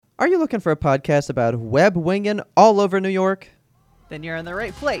Are you looking for a podcast about web winging all over New York? Then you're in the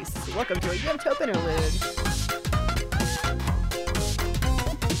right place. Welcome to a YMBToAP Interlude.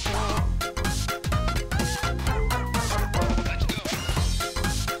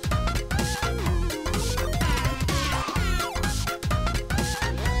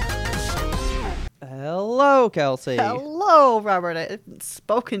 Hello, Kelsey. Hello, Robert. I haven't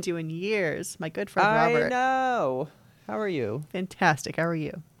spoken to you in years. My good friend Robert. I know. How are you? Fantastic. How are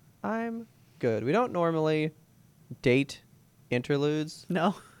you? I'm good. We don't normally date interludes,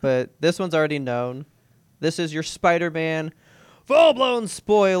 No. but this one's already known. This is your Spider-Man full-blown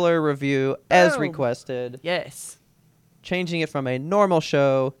spoiler review as Boom. requested. Yes. Changing it from a normal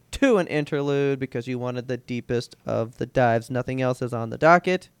show to an interlude because you wanted the deepest of the dives. Nothing else is on the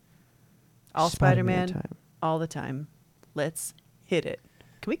docket. All Spider-Man, time. all the time. Let's hit it.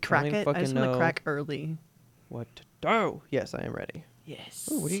 Can we crack even it? I fucking just want know. to crack early. What to do? Yes, I am ready. Yes.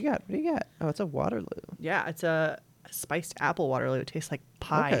 Ooh, what do you got? What do you got? Oh, it's a Waterloo. Yeah, it's a spiced apple Waterloo. It tastes like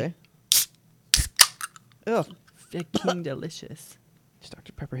pie. Okay. Ugh. Fucking delicious. Just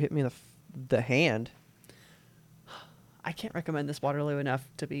Dr. Pepper hit me in the hand. I can't recommend this Waterloo enough,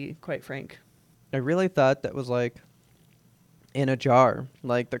 to be quite frank. I really thought that was like in a jar.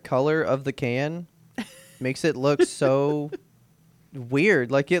 Like the color of the can makes it look so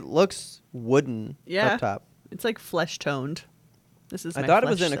weird. Like it looks wooden Yeah. up top. It's like flesh toned. This is. I my thought it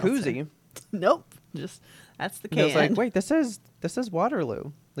was flesh in a seltzer. koozie. Nope. Just that's the And can. I was like, wait, this is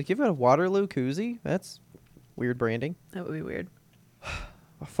Waterloo. Like you've got a Waterloo koozie? That's weird branding. That would be weird.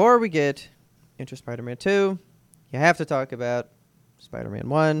 Before we get into Spider-Man 2, you have to talk about Spider-Man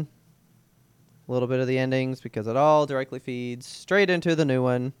 1. A little bit of the endings because it all directly feeds straight into the new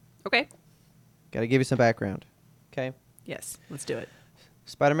one. Okay. Got to give you some background. Okay? Yes. Let's do it.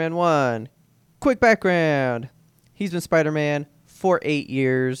 Spider-Man 1. Quick background. He's been Spider-Man for 8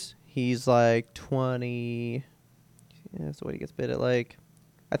 years. He's like 20. Yeah, so what he gets bit at like,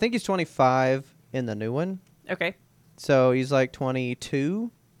 I think he's 25 in the new one. Okay. So he's like 22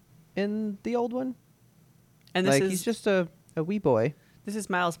 in the old one. And this like is he's just a wee boy. this is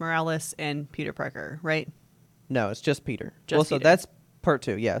Miles Morales and Peter Parker, right? No, it's just Peter. Just well, so Peter. that's part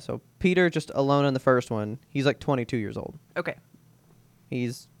 2. Yeah, so Peter just alone in the first one. He's like 22 years old. Okay.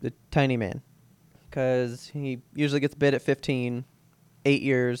 He's a tiny man because he usually gets bit at 15, 8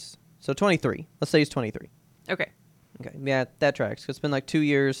 years. So 23. Let's say he's 23. Okay. Okay, yeah, that tracks. 'Cause it's been like 2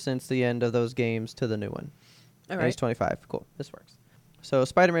 years since the end of those games to the new one. All And he's right. 25. Cool. This works. So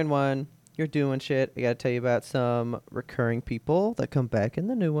Spider-Man 1, you're doing shit. I got to tell you about some recurring people that come back in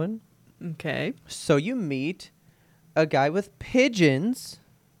the new one. Okay. So you meet a guy with pigeons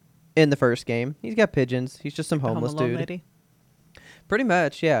in the first game. He's got pigeons. He's just some The Home homeless Alone dude. lady. Pretty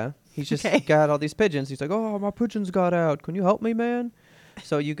much, yeah. He's just Okay. got all these pigeons. He's like, oh, my pigeons got out. Can you help me, man?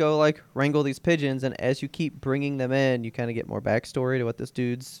 So you go, like, wrangle these pigeons, and as you keep bringing them in, you kind of get more backstory to what this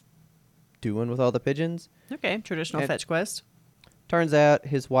dude's doing with all the pigeons. Okay. Traditional And- fetch quest. Turns out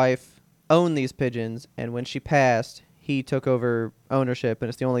his wife owned these pigeons, and when she passed, he took over ownership, and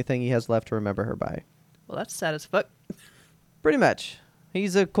it's the only thing he has left to remember her by. Well, that's sad as fuck. Pretty much.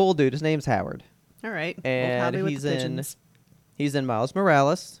 He's a cool dude. His name's Howard. All right. And Old hobby with he's the in- pigeons. He's in Miles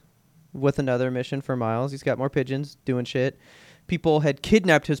Morales with another mission for Miles. He's got more pigeons doing shit. People had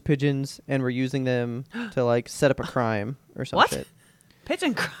kidnapped his pigeons and were using them to, like, set up a crime or some What? shit.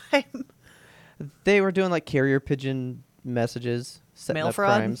 Pigeon crime. They were doing, like, carrier pigeon messages, setting Mail up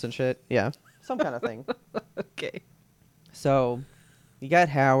fraud? crimes and shit. Yeah, some kind of thing. Okay. So, you got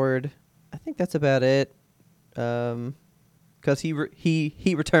Howard. I think that's about it. Because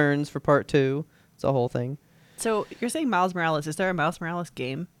he returns for part 2. It's a whole thing. So you're saying Miles Morales? Is there a Miles Morales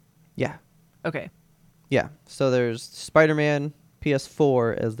game? Yeah. Okay. Yeah. So there's Spider-Man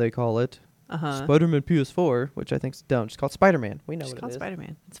PS4, as they call it. Uh-huh. Spider-Man PS4, which I think's dumb. Just called Spider-Man. We know Just what call it is.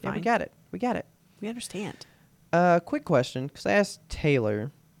 Spider-Man. It's Yeah, fine. we got it. We got it. We understand. Quick question, because I asked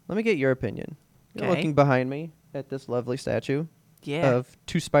Taylor. Let me get your opinion. You're Okay. looking behind me at this lovely statue Yeah. of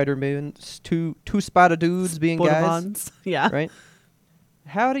two Spider-Mans, two Spider dudes being guys, Spider-Mans. Yeah. right?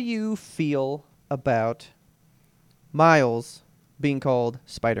 How do you feel about Miles being called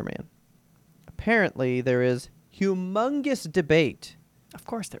Spider-Man? Apparently, there is humongous debate Of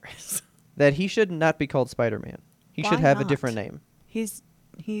course there is. that he should not be called Spider-Man. He should Why have a not? different name. He's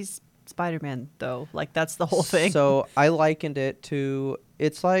Spider-Man though. Like that's the whole thing. So I likened it to,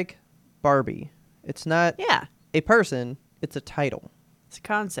 it's like Barbie. It's not yeah, a person, it's a title. it's a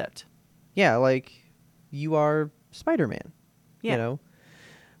concept. Yeah, like you are Spider-Man, Yeah. you know?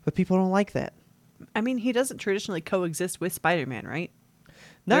 But people don't like that. I mean, he doesn't traditionally coexist with Spider-Man, right?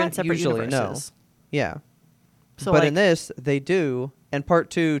 They're in Not separate usually, universes. no. Yeah. So but like, in this, they do, And part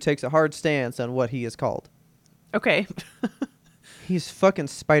 2 takes a hard stance on what he is called. Okay. He's fucking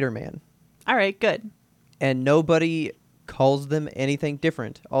Spider-Man. All right, good. And nobody calls them anything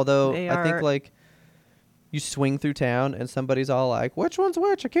different. Although They I think are- like you swing through town and somebody's all like, which one's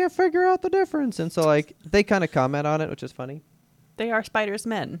which? I can't figure out the difference. And so like they kind of comment on it, which is funny. They are Spider's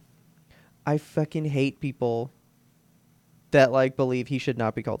men. I fucking hate people that like believe he should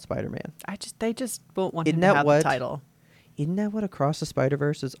not be called Spider-Man. They just won't want Isn't him to that have what- the title. Isn't that what Across the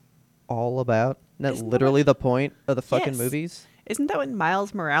Spider-Verse is all about? Isn't that Isn't that literally what- the point of the fucking Yes. movies? Isn't that what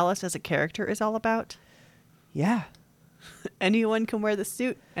Miles Morales as a character is all about? Yeah. Anyone can wear the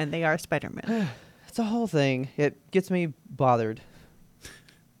suit, and they are Spider-Man. It's a whole thing. It gets me bothered.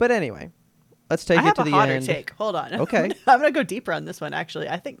 But anyway, let's take I it have to a the hotter end. take. Hold on. Okay. I'm going to go deeper on this one, actually.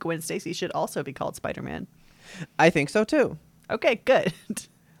 I think Gwen Stacy should also be called Spider-Man. I think so too. Okay, good.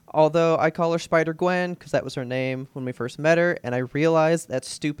 Although I call her Spider-Gwen because that was her name when we first met her, and I realized that's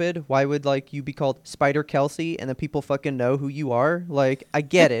stupid. Why would like you be called Spider-Kelsey and then people fucking know who you are? Like, I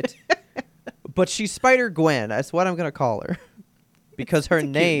get it. But she's Spider-Gwen. That's what I'm going to call her. Because her it's a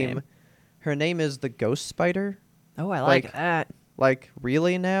cute name, her name is the Ghost Spider. Oh, I like Like- that. Like,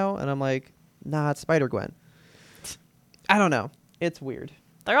 really now? And I'm like, nah, it's Spider-Gwen. I don't know. It's weird.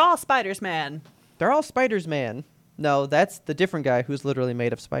 They're all Spiders, man. They're all spiders, man. No, that's the different guy who's literally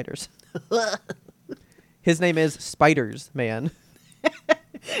made of spiders. His name is Spiders, man.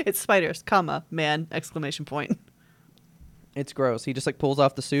 It's Spiders, comma, man, exclamation point. It's gross. He just like pulls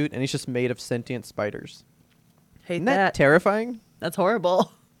off the suit and he's just made of sentient spiders. Hate Isn't that. that terrifying? That's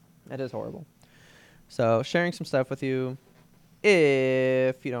horrible. That is horrible. So, sharing some stuff with you.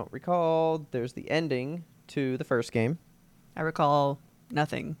 If you don't recall, there's the ending to the first game. I recall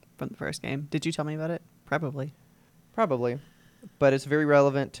nothing from the first game. Did you tell me about it? Probably. Probably. But it's very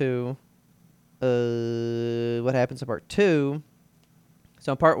relevant to what happens in part 2.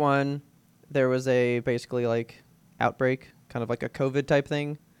 So in part 1, there was a basically like outbreak, kind of like a COVID type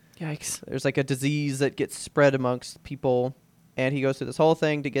thing. Yikes. There's like a disease that gets spread amongst people, and he goes through this whole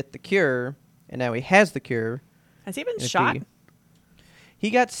thing to get the cure, and now he has the cure. Has he been And if shot? He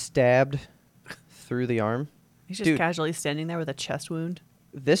got stabbed through the arm. He's just Dude. casually standing there with a chest wound.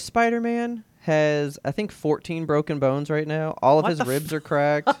 This Spider-Man has, I think, 14 broken bones right now. All of What his the ribs are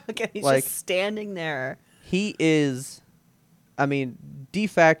cracked. Okay, he's Like- just standing there. He is, I mean, de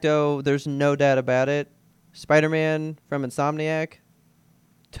facto, there's no doubt about it. Spider-Man from Insomniac,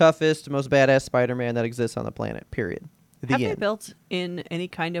 toughest, most badass Spider-Man that exists on the planet, period. The Have they end. built in any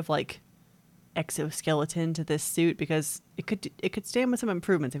kind of like exoskeleton to this suit? Because it could stand with some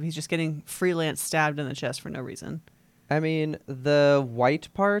improvements if he's just getting freelance stabbed in the chest for no reason. I mean, the white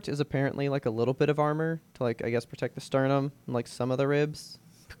part is apparently like a little bit of armor to like, I guess, protect the sternum and like some of the ribs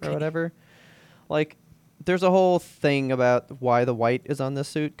or Okay. whatever. Like, there's a whole thing about why the white is on this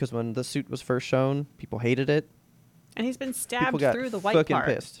suit, because when the suit was first shown, people hated it. And he's been People stabbed got through the white fucking part.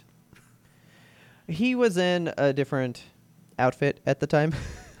 pissed. He was in a different outfit at the time.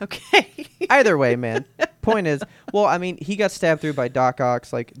 Okay. Either way, man. Point is, well, I mean, he got stabbed through by Doc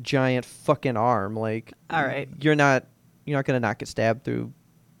Ock's like giant fucking arm. Like, All right. you're not gonna not get stabbed through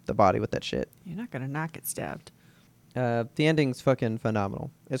the body with that shit. You're not gonna not get stabbed. The ending's fucking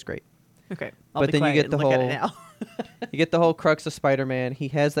phenomenal. It's great. Okay. I'll But be then you quiet get and the look at it whole- now. You get the whole crux of Spider-Man. He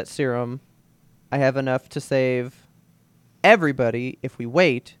has that serum. I have enough to save everybody if we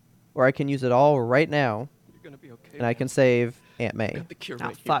wait, or I can use it all right now, You're gonna be okay. and I can save Aunt May. got the cure Oh,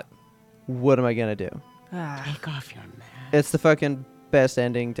 right here. fuck. What am I gonna do? Ah. Take off your mask. It's the fucking best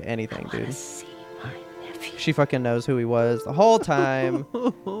ending to anything, I wanna dude. see my nephew. She fucking knows who he was the whole time.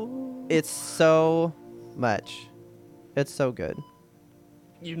 It's so much. It's so good.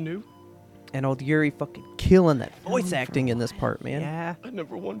 You knew? And old Yuri fucking killing that voice acting in this part, man. Yeah. I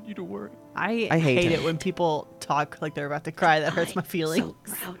never wanted you to worry. I hate hate him. it when people talk like they're about to cry. That hurts my I'm feelings.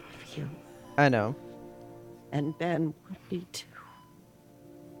 so proud of you. I know. And Ben would be too.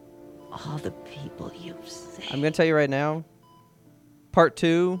 All the people you've saved. I'm gonna tell you right now. Part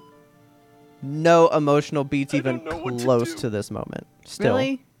 2, no emotional beats I even don't know what to close do. to this moment. Still,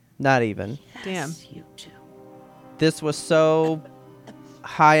 Really? not even. Damn. Yes, you do. This was so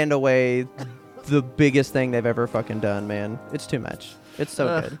high and away the biggest thing they've ever fucking done, man. It's too much. It's so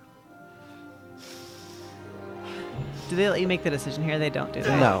Ugh. good. Do they let you make the decision here? They don't, do they?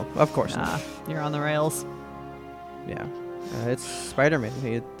 No, of course Nah, not. you're on the rails. Yeah, it's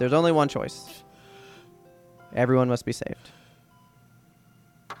Spider-Man. There's only one choice. Everyone must be saved.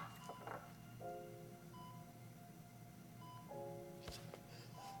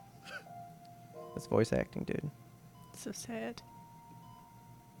 That's voice acting, dude. So sad.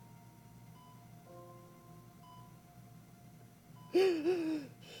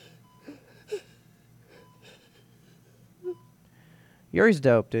 Yuri's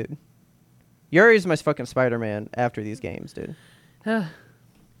dope, dude. Yuri's my fucking Spider-Man after these games, dude. So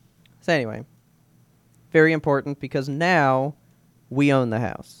anyway, very important because now we own the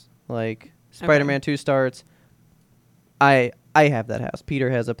house. Like Spider-Man 2 starts, I have that house. Peter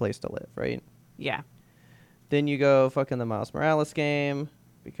has a place to live, right? Yeah. Then you go fucking the Miles Morales game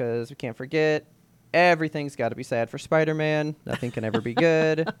because we can't forget everything's got to be sad for Spider-Man. Nothing can ever be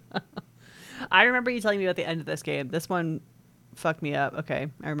good. I remember you telling me about the end of this game. This one fucked me up. Okay,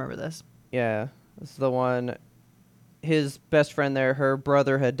 I remember this. Yeah, this is the one. His best friend there, her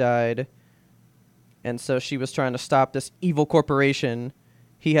brother had died, and so she was trying to stop this evil corporation.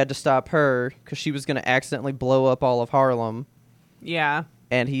 He had to stop her because she was going to accidentally blow up all of Harlem, Yeah.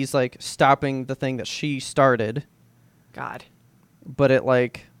 and he's like stopping the thing that she started, God. but it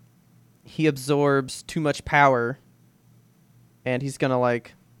like he absorbs too much power, and he's going to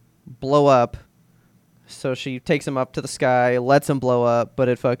like blow up. So she takes him up to the sky, lets him blow up, but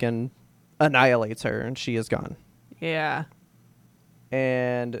it fucking annihilates her, and she is gone. Yeah.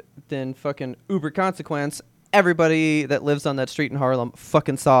 And then fucking uber consequence, everybody that lives on that street in Harlem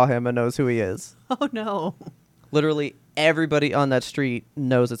fucking saw him and knows who he is. Oh, no. Literally everybody on that street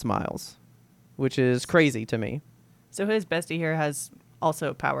knows it's Miles, which is crazy to me. So his bestie here has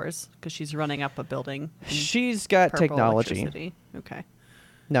also powers because she's running up a building. in She's got purple technology. electricity. Okay.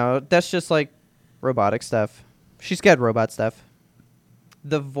 No, that's just like robotic stuff. She's got robot stuff.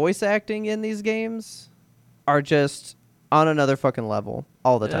 The voice acting in these games are just on another fucking level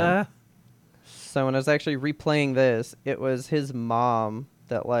all the time. So when I was actually replaying this, it was his mom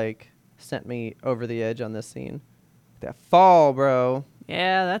that like sent me over the edge on this scene. That fall, bro.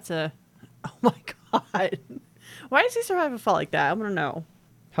 Yeah, that's a... Oh, my God. Why does he survive a fall like that? I want to know.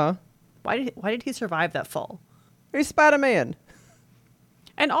 Huh? Why did he survive that fall? He's Spider-Man.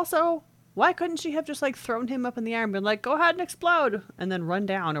 And also, why couldn't she have just, like, thrown him up in the air and been like, go ahead and explode, and then run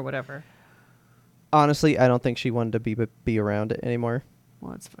down or whatever? Honestly, I don't think she wanted to be around it anymore.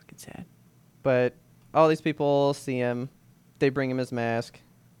 Well, it's fucking sad. But all these people see him. They bring him his mask.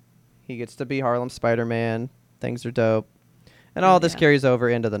 He gets to be Harlem Spider-Man. Things are dope. And all this Yeah. carries over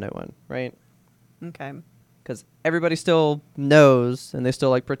into the new one, right? Okay. Because everybody still knows, and they still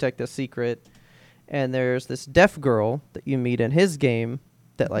like protect this secret. And there's this deaf girl that you meet in his game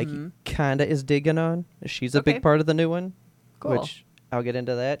that like kind of is digging on. She's a Okay. big part of the new one, Cool. which I'll get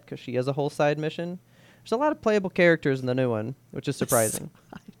into that because she has a whole side mission. There's a lot of playable characters in the new one, which is surprising.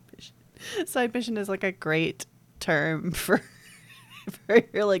 Side mission is, like, a great term for, for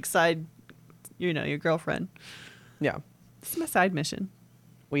your, like, side, you know, your girlfriend. Yeah. This is my side mission.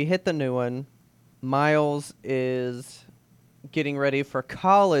 We hit the new one. Miles is getting ready for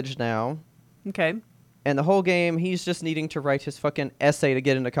college now. Okay. And the whole game, he's just needing to write his fucking essay to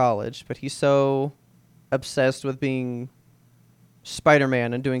get into college. But he's so obsessed with being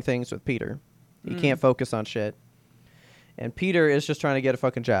Spider-Man and doing things with Peter. He can't focus on shit. And Peter is just trying to get a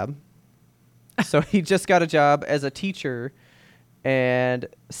fucking job. So he just got a job as a teacher. And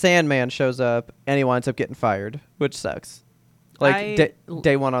Sandman shows up and he winds up getting fired, which sucks. Like,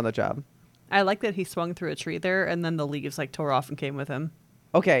 day one on the job. I like that he swung through a tree there, and then the leaves, like, tore off and came with him.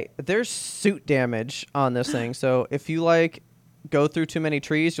 Okay, there's suit damage on this thing. So if you like go through too many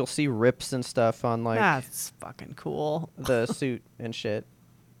trees, you'll see rips and stuff on like That's fucking cool. the suit and shit.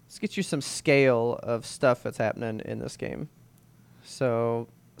 Let's get you some scale of stuff that's happening in this game. So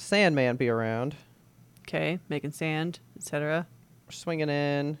Sandman be around, Okay, making sand, etc. swinging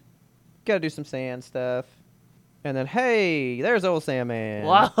in. Got to do some sand stuff. And then hey, there's old Sandman.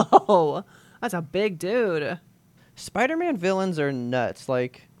 Whoa, that's a big dude. Spider-Man villains are nuts.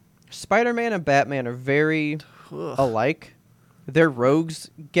 Like Spider-Man and Batman are very Ugh. alike. Their rogues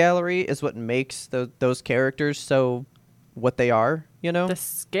gallery is what makes those characters so what they are, you know? The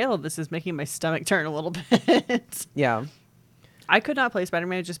scale of this is making my stomach turn a little bit. Yeah. I could not play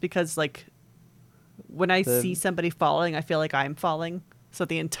Spider-Man just because, like, when I see somebody falling, I feel like I'm falling. So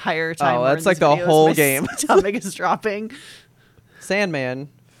the entire time, Oh, we're that's in like these the videos, whole my game. Stomach is dropping. Sandman,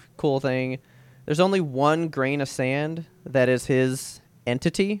 cool thing. There's only one grain of sand that is his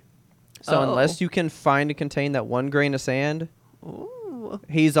entity. So Oh. unless you can find and contain that one grain of sand, Ooh,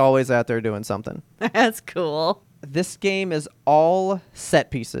 he's always out there doing something. that's cool. This game is all set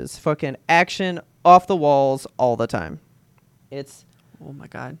pieces. Fucking action off the walls all the time. It's Oh my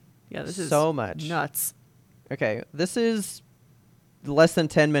god. Yeah, this is so much. nuts. Okay, this is less than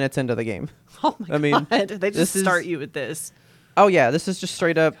 10 minutes into the game. Oh my I mean, god. They just this is- start you with this. Oh yeah, this is just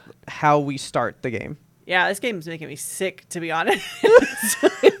straight up how we start the game. Yeah, this game is making me sick, to be honest.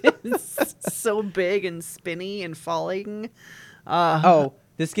 It's so big and spinny and falling. Oh,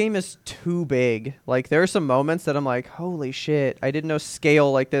 This game is too big. Like, there are some moments that I'm like, holy shit, I didn't know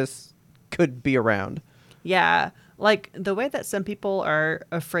scale like this could be around. Yeah. Like the way that some people are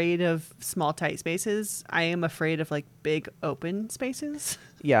afraid of small, tight spaces, I am afraid of like big, open spaces.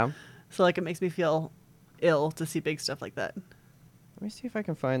 Yeah. So like it makes me feel ill to see big stuff like that. Let me see if I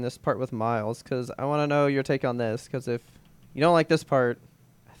can find this part with Miles, because I want to know your take on this, because if you don't like this part,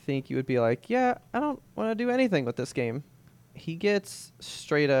 I think you would be like, yeah, I don't want to do anything with this game. He gets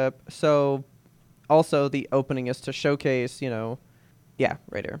straight up. So also the opening is to showcase, yeah,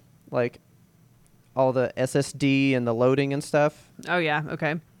 right here. Like all the SSD and the loading and stuff. Oh yeah,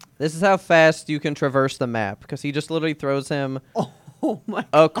 okay. This is how fast you can traverse the map, because he just literally throws him Oh my god.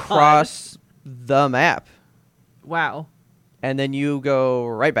 across the map, Wow. and then you go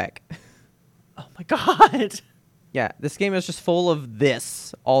right back. Oh my god. Yeah, this game is just full of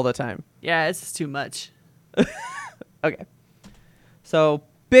this all the time. Yeah, this is too much. Okay. So,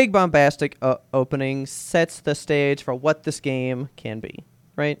 big bombastic opening sets the stage for what this game can be,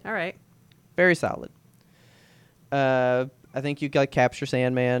 right? All right. Very solid. I think you got capture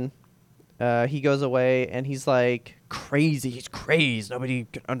Sandman. He goes away and he's like crazy. He's crazed. Nobody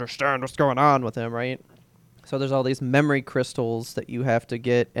can understand what's going on with him, right? So there's all these memory crystals that you have to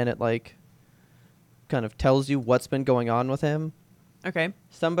get, and it like kind of tells you what's been going on with him. Okay.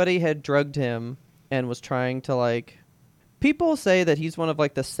 Somebody had drugged him and was trying to like... People say that he's one of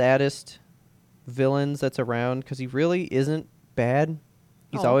like the saddest villains that's around, because he really isn't bad.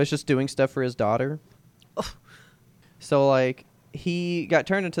 He's Oh. always just doing stuff for his daughter. Oh. So like he got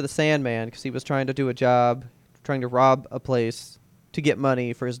turned into the Sandman because he was trying to do a job, trying to rob a place to get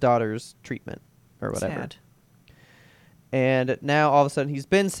money for his daughter's treatment or whatever. Sad. And now all of a sudden he's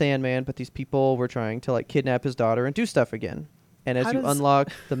been Sandman, but these people were trying to like kidnap his daughter and do stuff again. And as How you does- unlock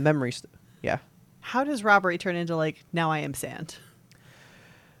the memory, yeah. How does robbery turn into like now I am sand?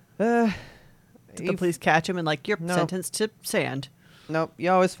 Uh, Did the police catch him and like you're No. sentenced to sand? Nope,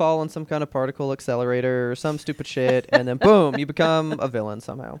 you always fall on some kind of particle accelerator or some stupid shit, and then boom, you become a villain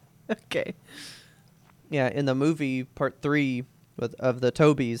somehow. Okay. Yeah, in the movie part 3 of the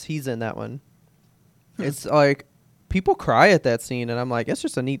Tobys, he's in that one. It's like people cry at that scene, and I'm like, it's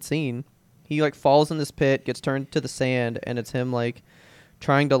just a neat scene. He like falls in this pit, gets turned to the sand, and it's him like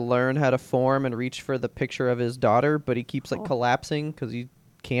trying to learn how to form and reach for the picture of his daughter, but he keeps like Oh. collapsing because he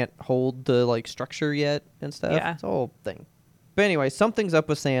can't hold the like structure yet and stuff. Yeah. It's a whole thing. But anyway, something's up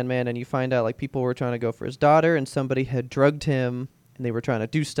with Sandman, and you find out like people were trying to go for his daughter, and somebody had drugged him, and they were trying to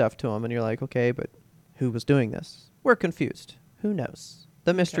do stuff to him, and you're like, okay, but who was doing this? We're confused. Who knows?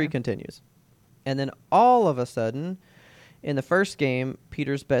 The mystery Okay. continues. And then all of a sudden, in the first game,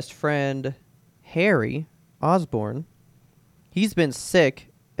 Peter's best friend, Harry Osborn, he's been sick.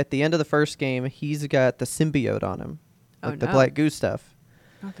 At the end of the first game, he's got the symbiote on him. Oh, Like the no. black goo stuff.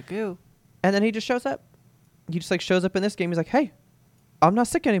 Not the goo. And then he just shows up. He just like shows up in this game. He's like, hey, I'm not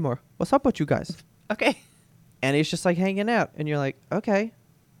sick anymore. What's up with you guys? Okay. And he's just like hanging out. And you're like, okay,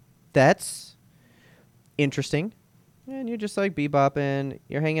 that's interesting. And you're just like bebopping.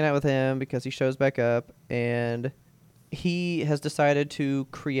 You're hanging out with him because he shows back up. And he has decided to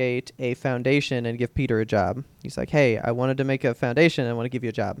create a foundation and give Peter a job. He's like, hey, I wanted to make a foundation. I want to give you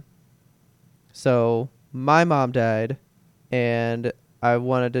a job. So my mom died, and I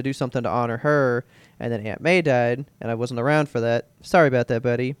wanted to do something to honor her. And then Aunt May died, and I wasn't around for that. Sorry about that,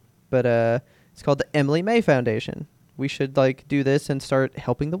 buddy. But it's called the Emily May Foundation. We should like do this and start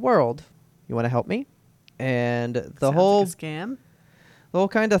helping the world. You want to help me? And the Sounds whole like a scam. the whole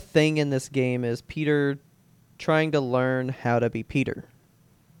kind of thing in this game is Peter trying to learn how to be Peter.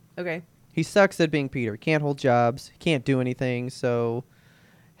 Okay. He sucks at being Peter. He can't hold jobs. He can't do anything. So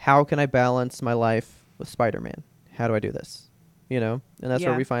how can I balance my life with Spider-Man? How do I do this? You know? And that's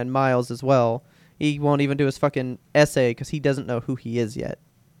where Yeah. we find Miles as well. He won't even do his fucking essay because he doesn't know who he is yet.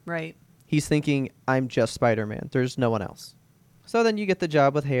 Right. He's thinking, I'm just Spider-Man. There's no one else. So then you get the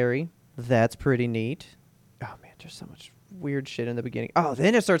job with Harry. That's pretty neat. Oh, man, there's so much weird shit in the beginning. Oh,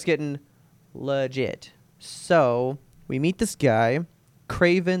 then it starts getting legit. So we meet this guy,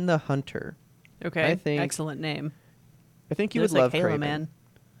 Craven the Hunter. Okay. I think- Excellent name. I think you Looks would love like Halo Craven. Man.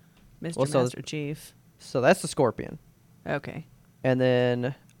 Mr. Well, so- Master Chief. So that's the Scorpion. Okay. And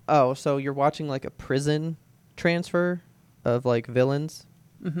then, oh, so you're watching like a prison transfer of like villains.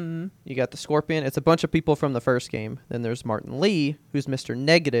 Mm-hmm. You got the Scorpion. It's a bunch of people from the first game. Then there's Martin Lee, who's Mr.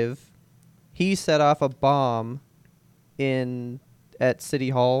 Negative. He set off a bomb at City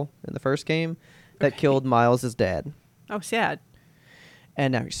Hall in the first game that Okay. killed Miles' dad. Oh, sad.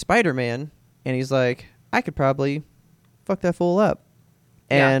 And now he's Spider-Man, and he's like, I could probably fuck that fool up.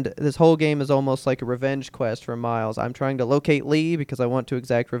 And this whole game is almost like a revenge quest for Miles. I'm trying to locate Lee because I want to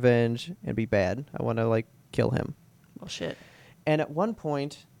exact revenge and be bad. I want to, like, kill him. Well, shit. And at one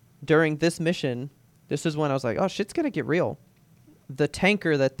point during this mission, this is when I was like, oh, shit's going to get real. The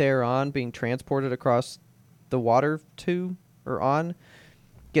tanker that they're on being transported across the water to or on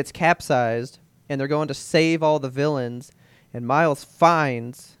gets capsized, and they're going to save all the villains, and Miles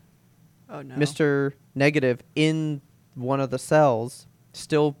finds Oh, no. Mr. Negative in one of the cells,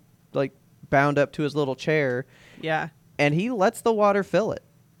 still, like, bound up to his little chair, Yeah. and he lets the water fill it.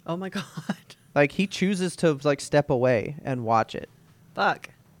 Oh, my God. Like, he chooses to, like, step away and watch it. Fuck.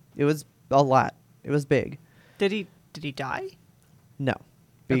 It was a lot. It was big. Did he die? No,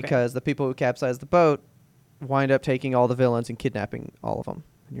 Okay. because the people who capsized the boat wind up taking all the villains and kidnapping all of them.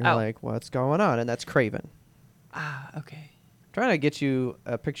 And you're Oh. like, what's going on? And that's Craven. Ah, okay. Trying to get you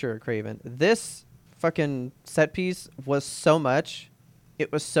a picture of Craven. This fucking set piece was so much.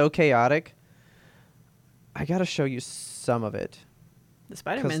 It was so chaotic. I got to show you some of it. The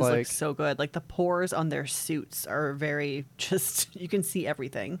Spider-Mans like- look so good. Like, the pores on their suits are very just... You can see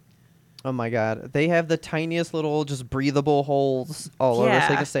everything. Oh my God. They have the tiniest little just breathable holes all over so Yeah.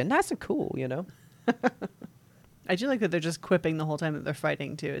 they can stay nice and cool, you know? I do like that they're just quipping the whole time that they're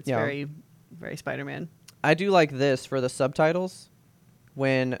fighting, too. It's Yeah. very, very Spider-Man. I do like this for the subtitles.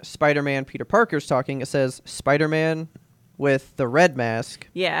 When Spider-Man Peter Parker's talking, it says Spider-Man with the red mask,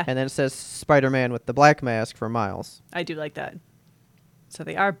 Yeah, and then it says Spider-Man with the black mask for Miles. I do like that. So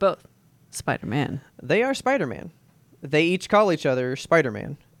they are both Spider-Man. They are Spider-Man. They each call each other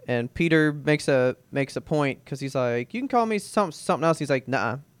Spider-Man. And Peter makes a point because he's like, you can call me something else. He's like,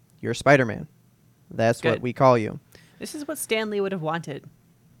 nah, you're Spider-Man. That's what Good. we call you. This is what Stanley would have wanted.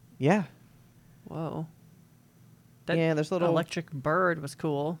 Yeah. Whoa. That Yeah, there's little electric bird was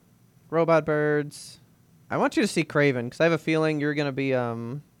cool. robot birds. I want you to see Craven because I have a feeling you're going to be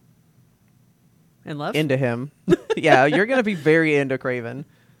In love? into him. Yeah, you're going to be very into Craven.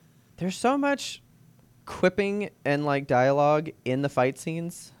 There's so much quipping and like dialogue in the fight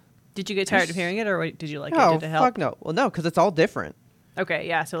scenes. Did you get tired of hearing it, or did you like it? Oh, Did it help? fuck no. Well, no, because it's all different. Okay,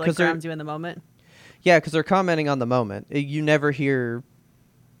 yeah, so like 'Cause they're- grounds you in the moment. Yeah, because they're commenting on the moment. You never hear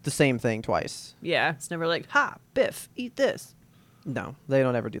the same thing twice. Yeah, it's never like, ha, Biff, eat this. No, they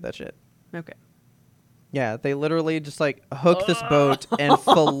don't ever do that shit. Okay. Yeah, they literally just like hook this boat and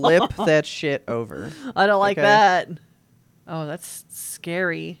flip that shit over. I don't like Okay. that. Oh, that's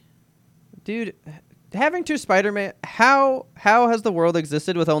scary. Dude, having two Spider-Man, how has the world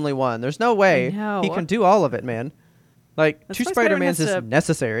existed with only one? There's no way know. he can do all of it, man. Like, That's two why Spider-Man Spider-Mans has is to-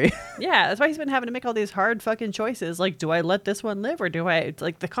 necessary. Yeah, that's why he's been having to make all these hard fucking choices. Like, do I let this one live, or do I...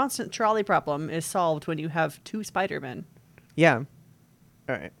 Like, the constant trolley problem is solved when you have two Spider-Men. Yeah.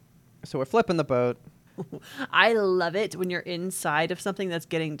 All right. So we're flipping the boat. I love it when you're inside of something that's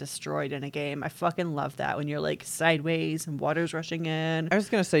getting destroyed in a game. I fucking love that when you're like sideways and water's rushing in. I was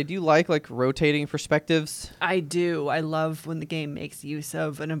going to say, do you like rotating perspectives? I do. I love when the game makes use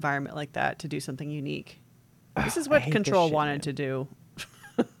of an environment like that to do something unique. This is I what hate this Control shit, wanted man. to do.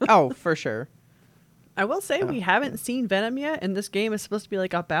 Oh, for sure. I will say we haven't seen Venom yet, and this game is supposed to be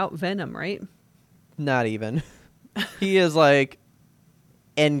like about Venom, right? Not even. He is like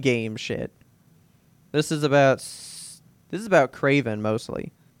endgame shit. This is about Craven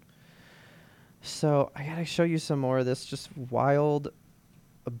mostly. So I gotta show you some more of this just wild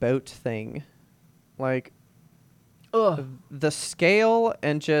boat thing. Like Ugh. the scale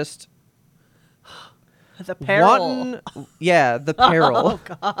and just The peril. the peril. Oh,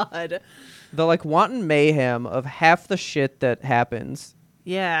 God. The like wanton mayhem of half the shit that happens.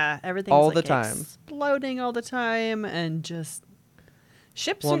 Yeah, everything's All like the time. exploding all the time, and just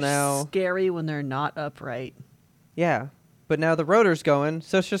ships Well, are now- scary when they're not upright. Yeah. But now the rotor's going,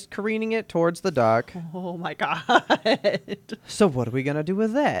 so it's just careening it towards the dock. Oh my God. So what are we gonna do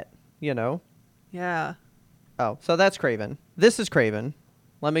with that? You know? Yeah. Oh, so that's Craven. This is Craven.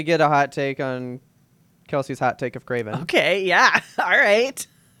 Let me get a hot take on Kelsey's hot take of Craven. Okay, yeah. All right.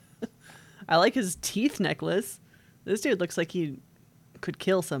 I like his teeth necklace. This dude looks like he could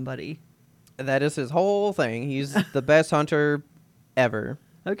kill somebody. That is his whole thing. He's the best hunter ever.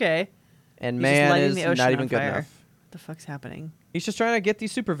 Okay. And He's just man lighting is the ocean not on even good fire. enough. What the fuck's happening? He's just trying to get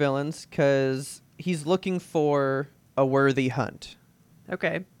these supervillains because he's looking for a worthy hunt.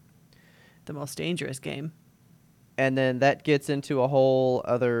 Okay. The most dangerous game. And then that gets into a whole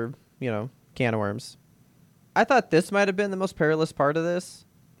other, can of worms. I thought this might have been the most perilous part of this,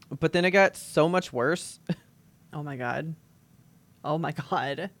 but then it got so much worse. Oh my God. Oh my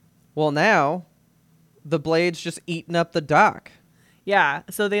God. Well, now the blade's just eating up the dock. Yeah,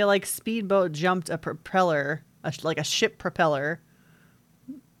 so they like speedboat jumped a propeller, like a ship propeller,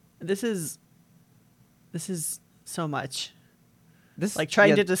 This is so much. This Like trying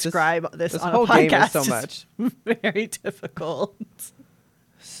yeah, to describe this this on whole a podcast game is so much. very difficult.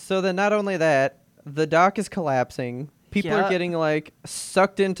 So then, not only that, the dock is collapsing. People Yeah. are getting like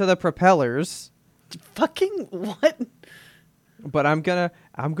sucked into the propellers. Fucking what? But I'm gonna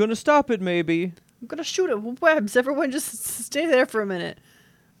stop it. Maybe. I'm gonna shoot it with webs. Everyone just stay there for a minute.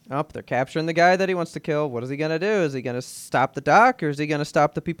 Oh, they're capturing the guy that he wants to kill. What is he gonna do? Is he gonna stop the dock, or is he gonna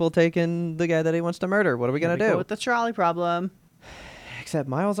stop the people taking the guy that he wants to murder? What are we Here gonna we go do? with the trolley problem. Except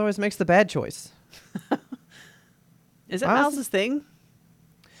Miles always makes the bad choice. Is that Miles- Miles' thing?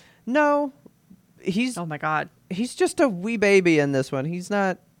 No, he's Oh my god. he's just a wee baby in this one. He's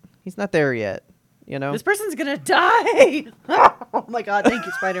not there yet. You know. This person's gonna die. Oh my god, thank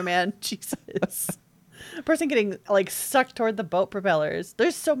you, Spider-Man. Jesus. A person getting like sucked toward the boat propellers.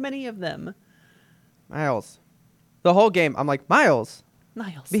 There's so many of them. Miles. The whole game, I'm like, Miles,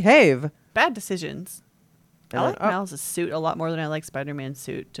 Miles. behave. Bad decisions. And I then, like oh, Miles' suit a lot more than I like Spider-Man's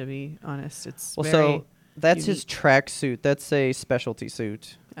suit, to be honest. It's Well, very so that's his unique. track suit. That's a specialty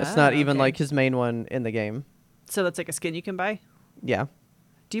suit. It's not even okay. like his main one in the game. So that's like a skin you can buy? Yeah.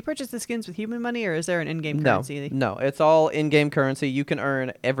 Do you purchase the skins with human money or is there an in-game No. currency? No, it's all in-game currency. You can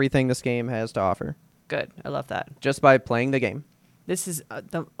earn everything this game has to offer Good. I love that. just by playing the game. This is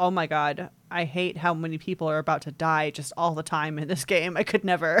oh my god. I hate how many people are about to die just all the time in this game. I could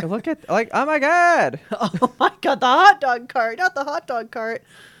never. Look at oh my god. Oh my god, the hot dog cart, not the hot dog cart.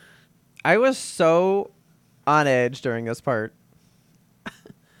 I was so on edge during this part. I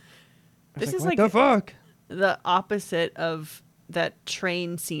was This is what like the fuck? the opposite of that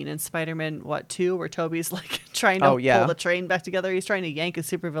train scene in Spider-Man 2 where Toby's like trying to Oh, yeah. pull the train back together. He's trying to yank a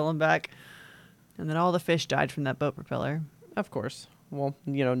supervillain back. And then all the fish died from that boat propeller. Of course. Well,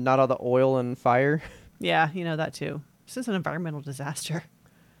 not all the oil and fire. Yeah, you know that too. This is an environmental disaster.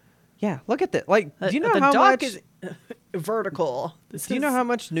 Yeah, look at that. Like, do you know the how dock much is vertical. Do you know how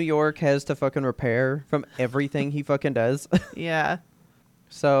much New York has to fucking repair from everything he fucking does? Yeah.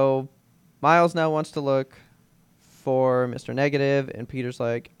 So, Miles now wants to look for Mr. Negative, and Peter's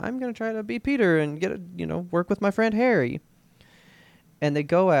like, I'm going to try to be Peter and work with my friend Harry. And they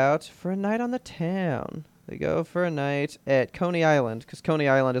go out for a night on the town. They go for a night at Coney Island, because Coney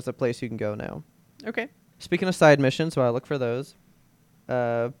Island is a place you can go now. Okay. Speaking of side missions, so I look for those.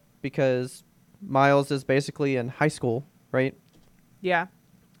 Because Miles is basically in high school, right? Yeah.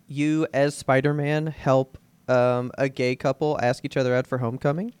 You, as Spider-Man, help a gay couple ask each other out for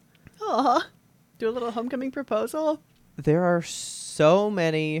homecoming. Aw. Do a little homecoming proposal. There are so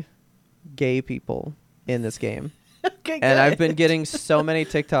many gay people in this game. Okay, good. And I've been getting so many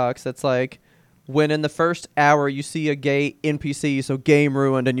TikToks that's like, when in the first hour you see a gay NPC, so game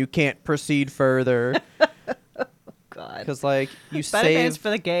ruined and you can't proceed further. God. Because like you Spider-Man's save for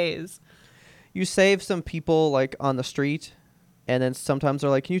the gays. some people like on the street, and then sometimes they're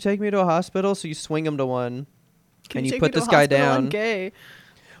like, "Can you take me to a hospital?" So you swing them to one, and you take put me to this a guy hospital? I'm down. gay.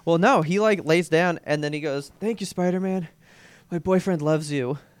 Well, no, he like lays down, and then he goes, "Thank you, Spider-Man. My boyfriend loves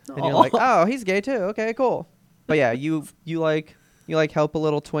you." And you're like, "Oh, he's gay too. Okay, cool." But yeah, you help a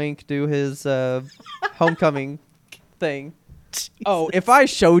little twink do his homecoming thing. Oh, if I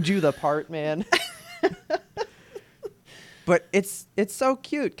showed you the part, man. But it's so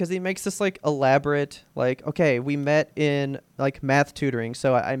cute because he makes this like elaborate, like, okay, we met in like math tutoring,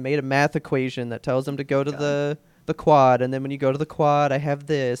 so I made a math equation that tells him to go to the quad, and then when you go to the quad, I have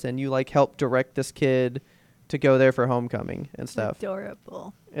this, and you like help direct this kid to go there for homecoming and stuff.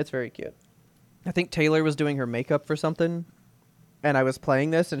 Adorable. It's very cute. I think Taylor was doing her makeup for something, and I was playing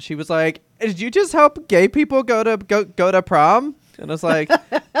this, and she was like, "Did you just help gay people go to prom?" And I was like,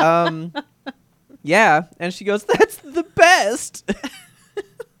 yeah. And she goes, "That's the best."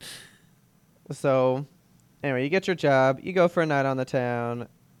 So, anyway, you get your job. You go for a night on the town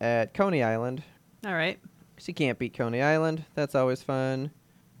at Coney Island. All right. Because you can't beat Coney Island. That's always fun.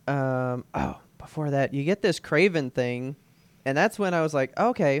 Before that, you get this Craven thing. And that's when I was like,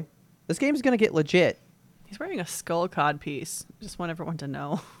 okay, this game's going to get legit. He's wearing a skull cod piece. Just want everyone to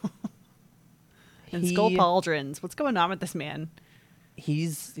know. And skull pauldrons. What's going on with this man?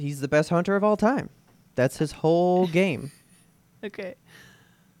 He's the best hunter of all time. That's his whole game. Okay.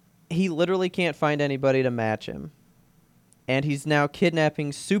 He literally can't find anybody to match him. And he's now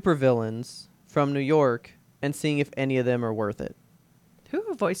kidnapping supervillains from New York and seeing if any of them are worth it.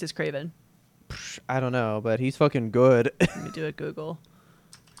 Who voices Craven? I don't know, but he's fucking good. Let me do a Google.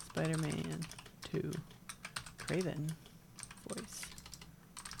 Spider-Man 2 Craven voice.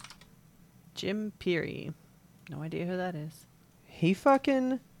 Jim Peary. No idea who that is. He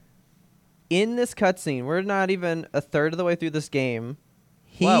fucking... In this cutscene, we're not even a third of the way through this game.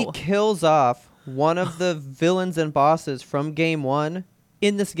 He Whoa. kills off one of the villains and bosses from game 1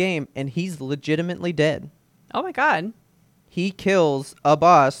 in this game, and he's legitimately dead. Oh my god. He kills a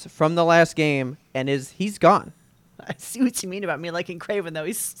boss from the last game, and he's gone. I see what you mean about me liking Craven, though.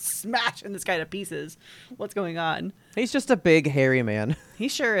 He's smashing this guy to pieces. What's going on? He's just a big, hairy man. He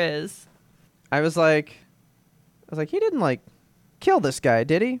sure is. I was like, he didn't, like, kill this guy,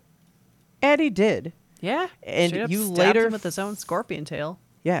 did he? And he did. Yeah. And straight up you stabbed later him with his own scorpion tail.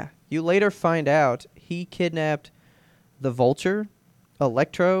 Yeah. You later find out he kidnapped the Vulture,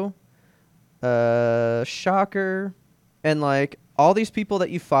 Electro, Shocker, and, like, all these people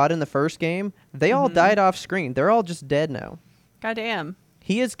that you fought in the first game. They all died off screen. They're all just dead now. Goddamn.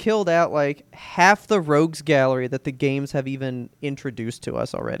 He has killed out, like, half the rogues gallery that the games have even introduced to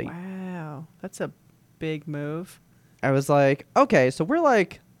us already. Wow. That's a big move. I was like, okay, so we're,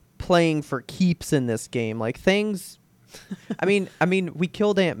 like, playing for keeps in this game. Like, things... I mean, we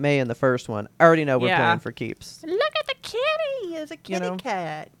killed Aunt May in the first one. I already know we're Yeah. playing for keeps. Look at the kitty. There's a kitty know?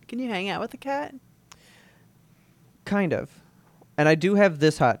 cat. Can you hang out with the cat? Kind of. And I do have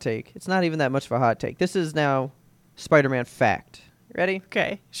this hot take. It's not even that much of a hot take. This is now Spider-Man fact. Ready?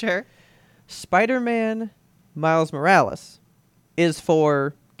 Okay, sure. Spider-Man Miles Morales is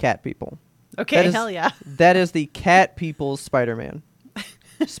for cat people. Okay, That is- hell yeah. That is the cat people's Spider-Man.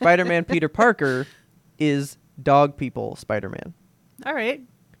 Spider-Man Peter Parker is dog people Spider-Man. All right.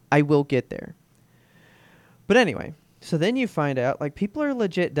 I will get there. But anyway, so then you find out, like, people are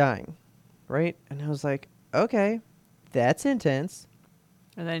legit dying, right? And I was like, okay, that's intense.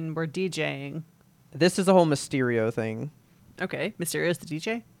 And then we're DJing. This is a whole Mysterio thing. Okay. Mysterio's the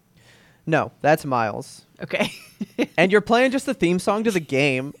DJ? No, that's Miles. Okay. And you're playing just the theme song to the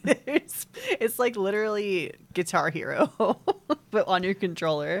game. it's like literally Guitar Hero, but on your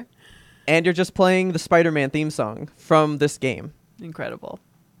controller. And you're just playing the Spider-Man theme song from this game. Incredible.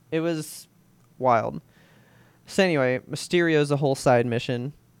 It was wild. So anyway, Mysterio's a whole side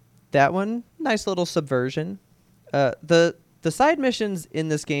mission. That one, nice little subversion. The side missions in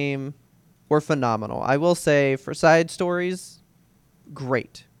this game were phenomenal. I will say, for side stories,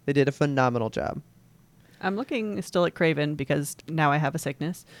 great. They did a phenomenal job. I'm looking still at Craven because now I have a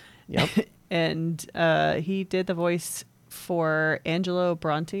sickness. Yep. And he did the voice for Angelo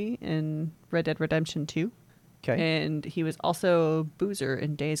Bronte in Red Dead Redemption 2. Okay. And he was also Boozer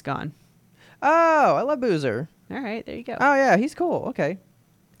in Days Gone. Oh, I love Boozer. All right, there you go. Oh, yeah, he's cool. Okay.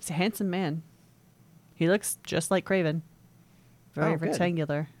 He's a handsome man. He looks just like Craven. Very Oh, good.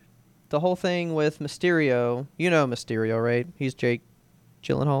 rectangular. The whole thing with Mysterio, you know Mysterio, right? He's Jake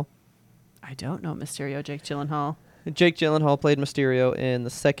Gyllenhaal. I don't know Mysterio Jake Gyllenhaal. Jake Gyllenhaal played Mysterio in the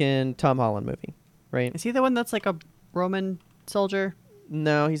second Tom Holland movie, right? Is he the one that's like a Roman soldier?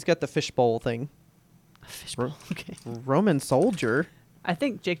 No, he's got the fishbowl thing. Fishbowl. Okay. Roman soldier? I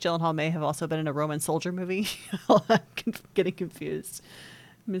think Jake Gyllenhaal may have also been in a Roman soldier movie. I'm getting confused.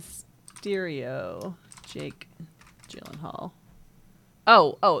 Mysterio Jake Gyllenhaal.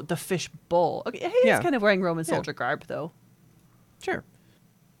 Oh, the fishbowl. Okay, he's Yeah. kind of wearing Roman Yeah. soldier garb though. Sure.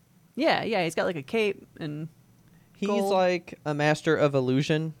 Yeah, he's got like a cape and He's gold. like a master of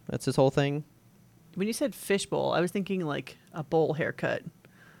illusion. That's his whole thing. When you said fishbowl, I was thinking like a bowl haircut.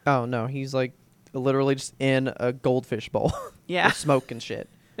 Oh, no, he's like literally just in a goldfish bowl. Yeah. With smoke and shit.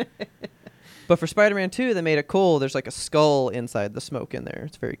 But for Spider-Man 2, they made it cool. There's like a skull inside the smoke in there.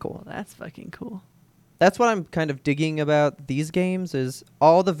 It's very cool. Well, that's fucking cool. That's what I'm kind of digging about these games is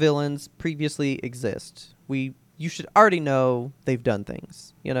all the villains previously exist. You should already know they've done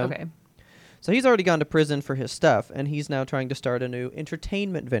things, you know? Okay. So he's already gone to prison for his stuff, and he's now trying to start a new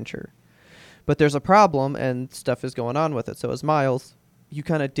entertainment venture. But there's a problem, and stuff is going on with it. So as Miles, you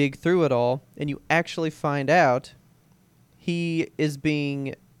kind of dig through it all, and you actually find out he is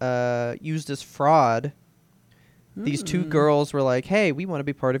being used as fraud. These two girls were like, hey, we want to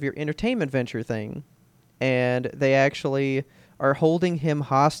be part of your entertainment venture thing. And they actually are holding him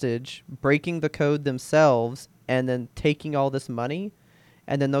hostage, breaking the code themselves, and then taking all this money.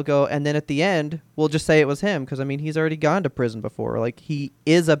 And then they'll go, and then at the end, we'll just say it was him, because, I mean, he's already gone to prison before. Like, he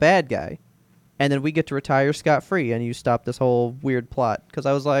is a bad guy. And then we get to retire scot-free, and you stop this whole weird plot. Because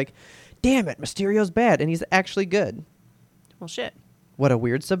I was like, damn it, Mysterio's bad, and he's actually good. Well, shit. What a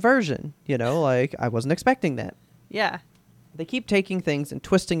weird subversion, you know? Like, I wasn't expecting that. Yeah. They keep taking things and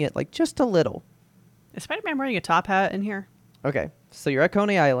twisting it, like, just a little. Is Spider-Man wearing a top hat in here? Okay, so you're at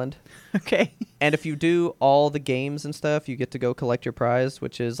Coney Island. Okay. And if you do all the games and stuff, you get to go collect your prize,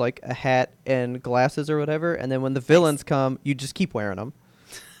 which is like a hat and glasses or whatever. And then when the villains come, you just keep wearing them.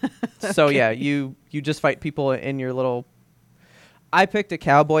 So yeah, you just fight people in your little... I picked a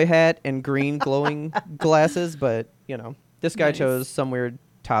cowboy hat and green glowing glasses, but, you know, this guy Nice. chose some weird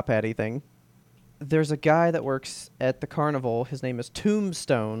top hatty thing. There's a guy that works at the carnival. His name is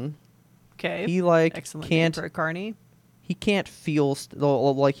Tombstone. Okay. He like Excellent can't name for a carny. he can't feel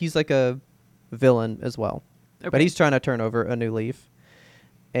like he's like a villain as well. Okay. But he's trying to turn over a new leaf.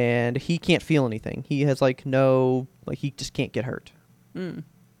 And he can't feel anything. He has like no he just can't get hurt. Mm.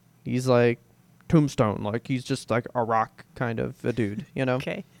 He's like Tombstone, like he's just like a rock kind of a dude, you know?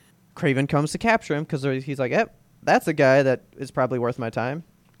 Okay. Craven comes to capture him because he's like, yep, that's a guy that is probably worth my time.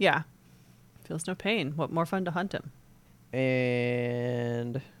 Yeah. Feels no pain. What more fun to hunt him?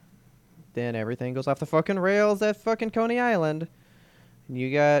 And then everything goes off the fucking rails at fucking Coney Island. And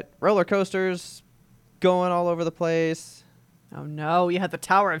you got roller coasters going all over the place. Oh no, you had the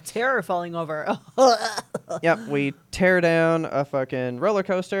Tower of Terror falling over. Yep, we tear down a fucking roller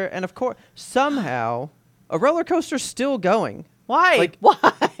coaster. And of course, somehow, a roller coaster's still going. Why? Like-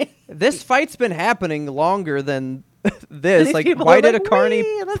 Why? This fight's been happening longer than this. These Like, people why are did a like, carny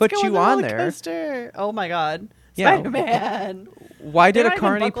 "Wee, let's put go you the on roller there? coaster." Oh my god. Yeah. Spider-Man. Why did They're a not even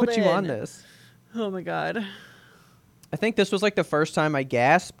carny buckled put you on in. this? Oh my god. I think this was like the first time I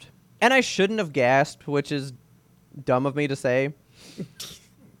gasped. And I shouldn't have gasped, which is dumb of me to say.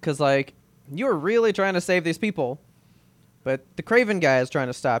 Because, like, you were really trying to save these people. But the Craven guy is trying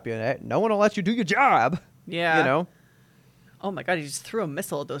to stop you. And no one will let you do your job. Yeah. You know? Oh my god, he just threw a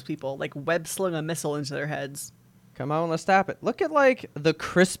missile at those people. Like web slung a missile into their heads. Come on, let's stop it. Look at, like, the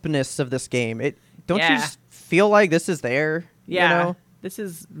crispness of this game. Don't you Yeah. just feel like this is there? Yeah. You know? This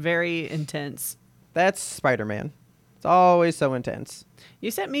is very intense. That's Spider-Man. It's always so intense. You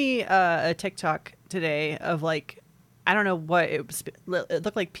sent me a TikTok today of like, I don't know what it was. It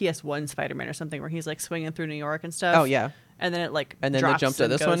looked like PS1 Spider-Man or something, where he's like swinging through New York and stuff. Oh, yeah. And then it like And then they drops jump to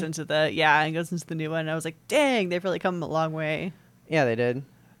and this goes one? into the and goes into the new one. And I was like, dang, they've really come a long way. Yeah, they did.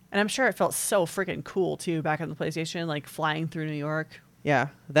 And I'm sure it felt so freaking cool too back on the PlayStation, like flying through New York. Yeah,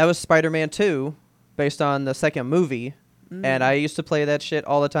 that was Spider-Man 2, based on the second movie. And I used to play that shit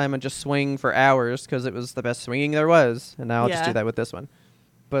all the time and just swing for hours because it was the best swinging there was. And now I'll just Yeah. do that with this one.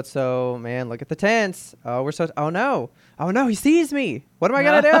 But so, man, look at the tents. Oh, we're so... Oh, no. Oh, no, he sees me. What am I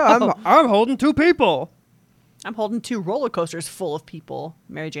going to do? I'm holding two people. I'm holding 2 roller coasters full of people.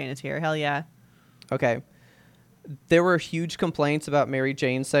 Mary Jane is here. Hell yeah. Okay. There were huge complaints about Mary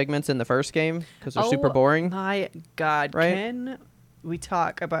Jane segments in the first game because they're super boring. My God. Right? Can we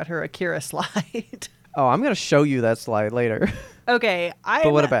talk about her Akira slide? Oh, I'm going to show you that slide later. Okay.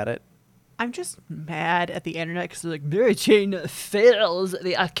 But what about it? I'm just mad at the internet because they're like, Mary Jane fails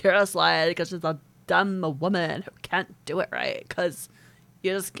the Akira slide because she's a dumb woman who can't do it right because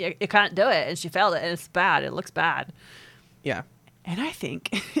you can't do it, and she failed it, and it's bad. It looks bad. Yeah. And I think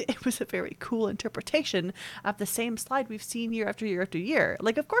it was a very cool interpretation of the same slide we've seen year after year after year.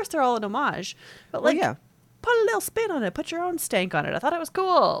 Like, of course, they're all an homage, but Well, like, yeah. put a little spin on it. Put your own stank on it. I thought it was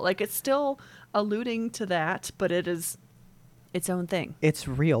cool. Like, it's still alluding to that, but it is its own thing. It's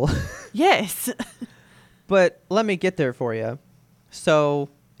real. Yes. But let me get there for you. So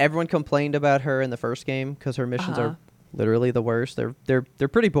everyone complained about her in the first game because her missions are literally the worst. They're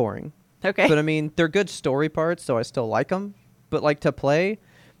pretty boring. Okay. But I mean, they're good story parts, so I still like them. But like to play,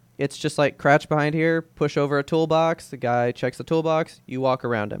 it's just like crouch behind here, push over a toolbox. The guy checks the toolbox. You walk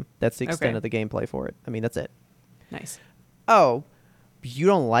around him. That's the extent Okay. of the gameplay for it. I mean, that's it. Nice. Oh, you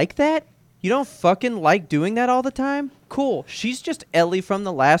don't like that? You don't fucking like doing that all the time? Cool. She's just Ellie from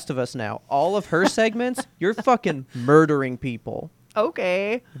The Last of Us now. All of her segments, you're fucking murdering people.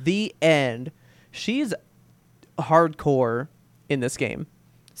 Okay. The end. She's hardcore in this game.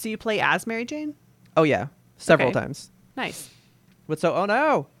 So you play as Mary Jane? Oh, yeah. Several Okay. times. Nice. But so, oh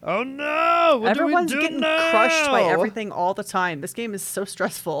no. Oh no. What Everyone's do we do getting now? crushed by everything all the time. This game is so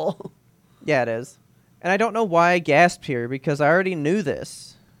stressful. Yeah, it is. And I don't know why I gasped here because I already knew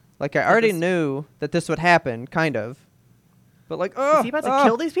this. Like, I already this- knew that this would happen, kind of. But like, oh. Is he about to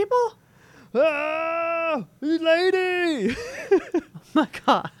kill these people? Oh, lady. Oh my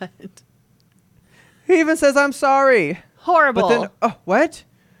god. He even says, I'm sorry. Horrible. But then, oh, what?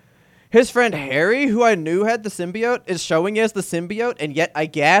 His friend Harry, who I knew had the symbiote, is showing as the symbiote, and yet I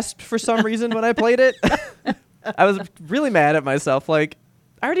gasped for some reason when I played it. I was really mad at myself. Like,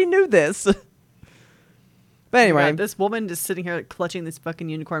 I already knew this. But Oh my anyway, God, this woman is sitting here clutching this fucking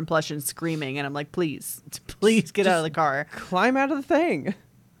unicorn plush and screaming, and I'm like, please get out of the car. climb out of the thing.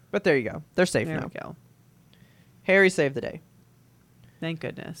 But there you go. They're safe There now. we go. Harry saved the day. Thank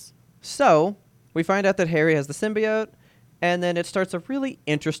goodness. So, we find out that Harry has the symbiote, and then it starts a really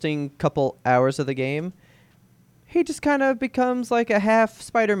interesting couple hours of the game. He just kind of becomes like a half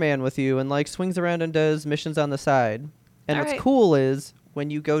Spider-Man with you and like swings around and does missions on the side. And All what's right. cool is when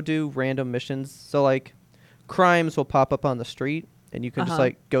you go do random missions, so like crimes will pop up on the street and you can just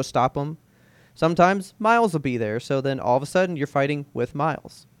like go stop them. Sometimes Miles will be there, so then all of a sudden you're fighting with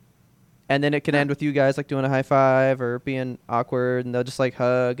Miles. And then it can end with you guys like doing a high five or being awkward, and they'll just like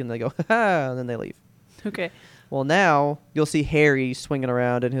hug and they go, ha, and then they leave. Okay. Well, now you'll see Harry swinging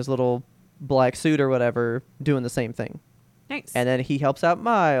around in his little black suit or whatever, doing the same thing. Nice. And then he helps out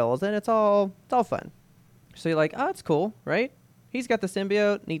Miles, and it's all fun. So you're like, oh, it's cool, right? He's got the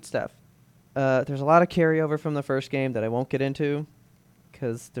symbiote, neat stuff. There's a lot of carryover from the first game that I won't get into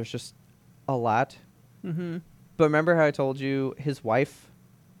because there's just a lot. Mm-hmm. But remember how I told you his wife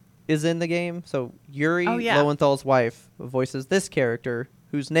is in the game? So Yuri Lowenthal's wife voices this character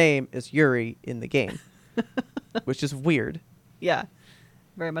whose name is Yuri in the game, which is weird. Yeah.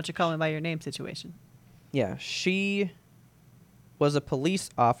 Very much a call me by your name situation. Yeah, she was a police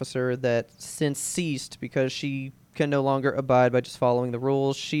officer that since ceased because she can no longer abide by just following the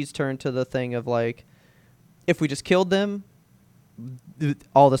rules. She's turned to the thing of like, if we just killed them,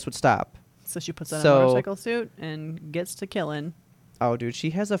 all this would stop. So she puts on a motorcycle suit and gets to killing. Oh, dude, she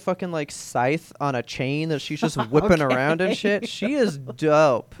has a fucking like scythe on a chain that she's just whipping around and shit. She is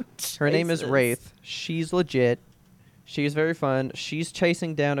dope. Her name is Wraith. She's legit. She's very fun. She's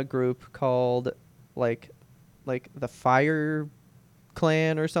chasing down a group called like the Fire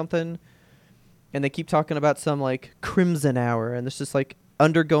Clan or something. And they keep talking about some like Crimson Hour, and there's just like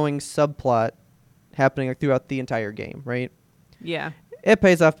undergoing subplot happening like, throughout the entire game, right? Yeah. It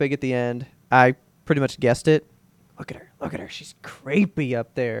pays off big at the end. I pretty much guessed it. Look at her. Look at her. She's creepy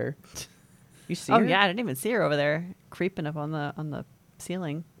up there. You see her? Oh yeah, I didn't even see her over there creeping up on the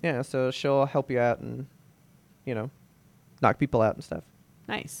ceiling. Yeah, so she'll help you out and, you know, knock people out and stuff.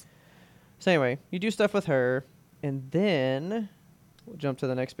 Nice. So anyway, you do stuff with her, and then we'll jump to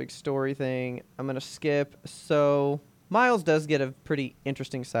the next big story thing. I'm going to skip. So Miles does get a pretty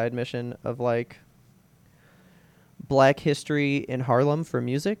interesting side mission of, like, Black history in Harlem for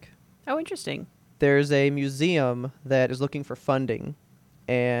music. Oh, interesting. There's a museum that is looking for funding,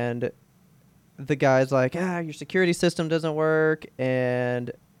 and the guy's like, your security system doesn't work,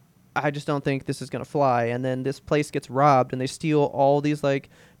 and I just don't think this is going to fly. And then this place gets robbed, and they steal all these, like,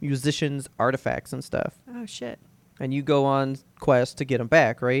 musicians' artifacts and stuff. Oh, shit. And you go on quest to get them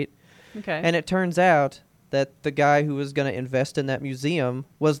back, right? Okay. And it turns out that the guy who was going to invest in that museum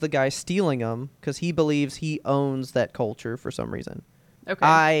was the guy stealing them because he believes he owns that culture for some reason.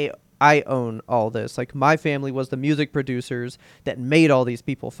 Okay. I own all this. Like, my family was the music producers that made all these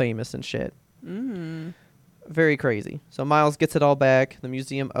people famous and shit. Mm. Very crazy. So Miles gets it all back. The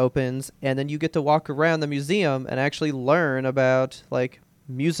museum opens, and then you get to walk around the museum and actually learn about, like,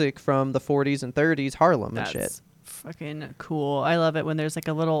 music from the 40s and 30s Harlem and shit. That's fucking cool. I love it when there's, like,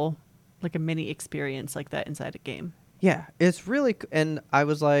 a mini experience like that inside a game. Yeah, it's really... And I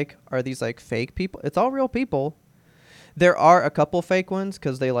was like, are these, like, fake people? It's all real people. There are a couple fake ones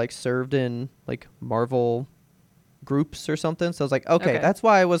because they, like, served in, like, Marvel groups or something. So I was like, okay, that's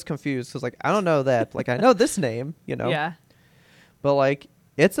why I was confused. Because, like, I don't know that. Like, I know this name, you know? Yeah. But, like,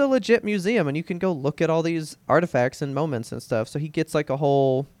 it's a legit museum, and you can go look at all these artifacts and moments and stuff. So he gets, like, a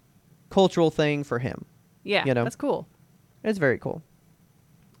whole cultural thing for him. Yeah, you know? That's cool. It's very cool.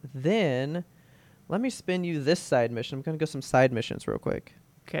 Then, let me spin you this side mission. I'm going to go some side missions real quick.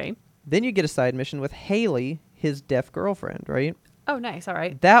 Okay. Then you get a side mission with Haley, his deaf girlfriend, right? Oh, nice. All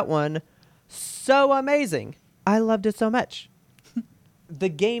right. That one, so amazing. I loved it so much. The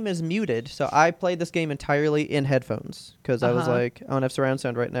game is muted, so I played this game entirely in headphones because I was like, I don't have surround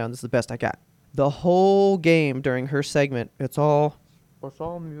sound right now, and this is the best I got. The whole game during her segment, it's all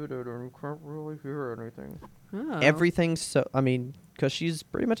muted, and you can't really hear anything. Oh. Everything's so, I mean, because she's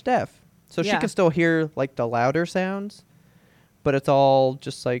pretty much deaf. So she Yeah. can still hear, like, the louder sounds, but it's all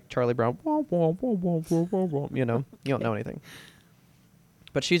just like Charlie Brown. You know, you don't know anything.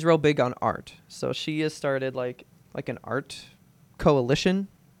 But she's real big on art. So she has started, like an art coalition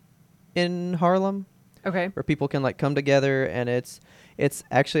in Harlem. Okay. Where people can, like, come together, and it's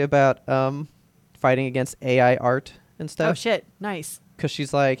actually about fighting against AI art and stuff. Oh, shit. Nice. Because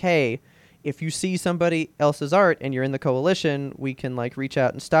she's like, hey, if you see somebody else's art and you're in the coalition, we can, like, reach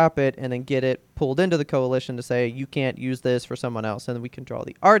out and stop it and then get it pulled into the coalition to say you can't use this for someone else. And then we can draw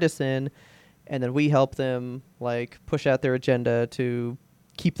the artists in, and then we help them, like, push out their agenda to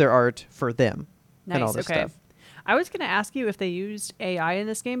keep their art for them. Nice. And all this stuff. I was going to ask you if they used AI in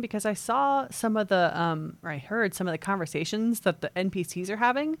this game because I saw some of the, or I heard some of the conversations that the NPCs are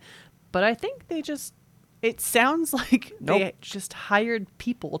having, but I think it sounds like they just hired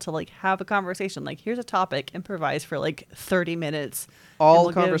people to, like, have a conversation. Like, here's a topic, improvise for, like, 30 minutes.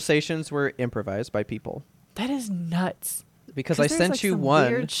 All conversations were improvised by people. That is nuts. Because I sent, like, you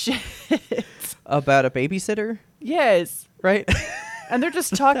one weird shit. about a babysitter. Yes. right? And they're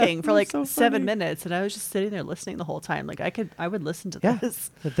just talking for was like so 7 funny. minutes, and I was just sitting there listening the whole time. Like I would listen to Yeah.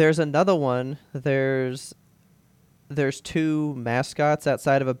 this. There's another one. There's 2 mascots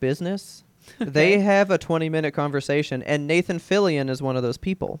outside of a business. They Okay. have a 20-minute conversation, and Nathan Fillion is one of those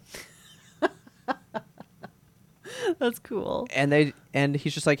people. That's cool. And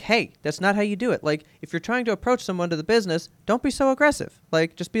he's just like, hey, that's not how you do it. Like, if you're trying to approach someone to the business, don't be so aggressive.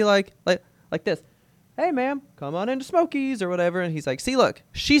 Like, just be like this. Hey, ma'am, come on into Smokies or whatever. And he's like, see, look,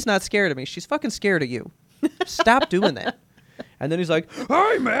 she's not scared of me. She's fucking scared of you. Stop doing that. And then he's like,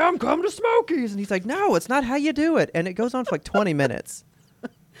 hey, ma'am, come to Smokies. And he's like, no, it's not how you do it. And it goes on for like 20 minutes.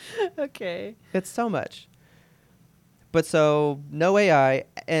 Okay. It's so much. But so no AI.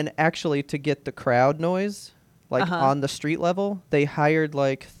 And actually, to get the crowd noise, like on the street level, they hired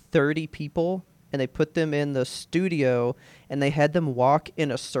like 30 people and they put them in the studio and they had them walk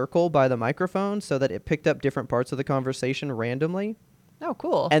in a circle by the microphone so that it picked up different parts of the conversation randomly. Oh,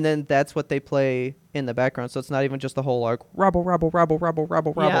 cool. And then that's what they play in the background. So it's not even just the whole like rabble, rabble, rabble, rabble,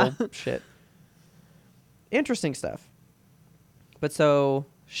 rabble, Yeah. rabble shit. Interesting stuff. But so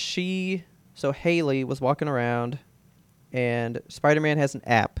Haley was walking around and Spider-Man has an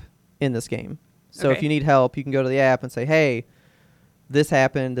app in this game. So if Okay. you need help, you can go to the app and say, hey, this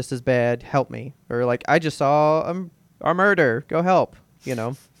happened. This is bad. Help me. Or like, I just saw a murder. Go help, you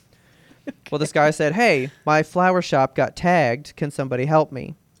know. Well, this guy said, hey, my flower shop got tagged. Can somebody help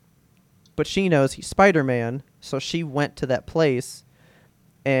me? But she knows he's Spider-Man, so she went to that place,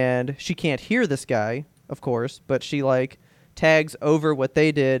 and she can't hear this guy, of course, but she, like, tags over what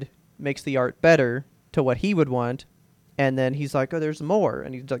they did, makes the art better to what he would want, and then he's like, oh, there's more,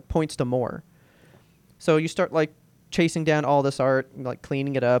 and he, like, points to more. So you start, like, chasing down all this art, and, like,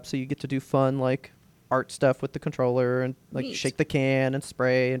 cleaning it up, so you get to do fun, like, art stuff with the controller and like Neat. shake the can and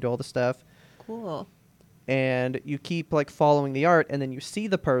spray and do all the stuff. Cool. And you keep like following the art and then you see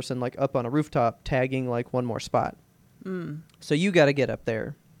the person like up on a rooftop tagging like one more spot. So you got to get up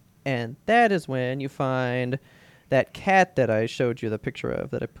there. And that is when you find that cat that I showed you the picture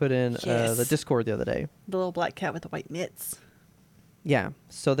of that I put in Yes. the Discord the other day. The little black cat with the white mitts. Yeah.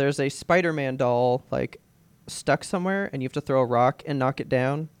 So there's a Spider-Man doll like stuck somewhere and you have to throw a rock and knock it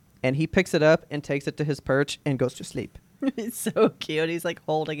down. And he picks it up and takes it to his perch and goes to sleep. It's so cute. He's like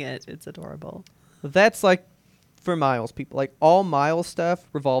holding it. It's adorable. That's like for Miles people. Like all Miles stuff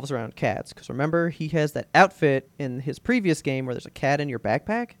revolves around cats. Because remember, he has that outfit in his previous game where there's a cat in your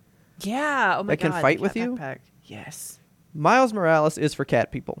backpack. Yeah. Oh my That can god. the fight cat with you? backpack. Yes. Miles Morales is for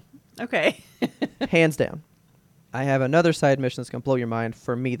cat people. Okay. Hands down. I have another side mission that's going to blow your mind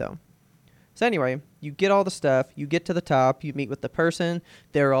for me, though. So anyway, you get all the stuff. You get to the top. You meet with the person.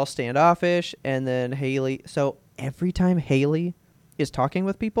 They're all standoffish. And then Haley. So every time Haley is talking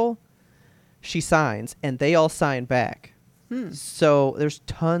with people, she signs. And they all sign back. So there's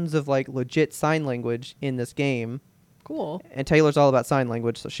tons of like legit sign language in this game. Cool. And Taylor's all about sign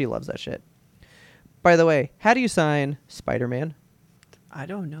language, so she loves that shit. By the way, how do you sign Spider-Man? I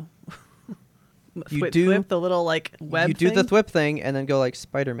don't know. You Thwip, do- thwip, the little like web. You do the thing? thwip thing and then go like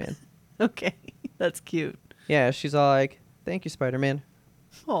Spider-Man. Okay. That's cute. Yeah, she's all like, thank you, Spider-Man.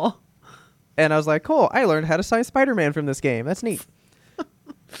 Oh. And I was like, cool, I learned how to sign Spider-Man from this game. That's neat.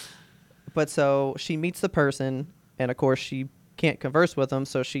 But so she meets the person, and of course she can't converse with them,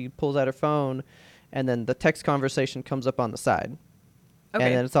 so she pulls out her phone, and then the text conversation comes up on the side. Okay.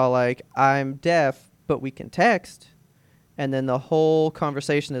 And then it's all like, I'm deaf, but we can text. And then the whole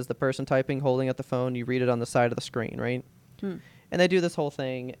conversation is the person typing, holding up the phone. You read it on the side of the screen, right? And they do this whole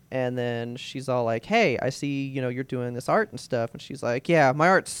thing, and then she's all like, hey, I see, you're doing this art and stuff. And she's like, yeah, my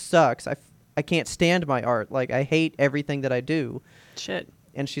art sucks. I can't stand my art. Like, I hate everything that I do. Shit.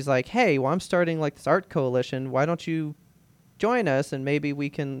 And she's like, hey, well, I'm starting, like, this art coalition. Why don't you join us, and maybe we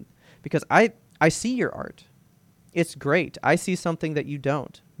can... Because I see your art. It's great. I see something that you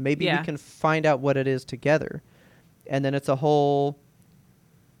don't. Maybe Yeah. we can find out what it is together. And then it's a whole...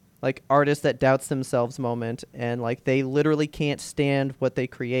 like artist that doubts themselves moment, and like they literally can't stand what they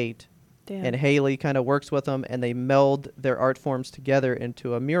create. Damn. And Haley kind of works with them, and they meld their art forms together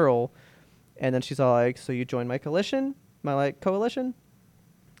into a mural. And then she's all like, so you join my coalition? Coalition?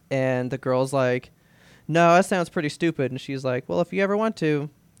 And the girl's like, no, that sounds pretty stupid. And she's like, well, if you ever want to,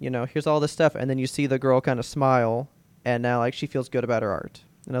 here's all this stuff. And then you see the girl kind of smile, and now like she feels good about her art.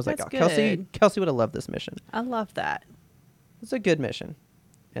 And I was That's like, oh, good. Kelsey would have loved this mission. I love that. It's a good mission.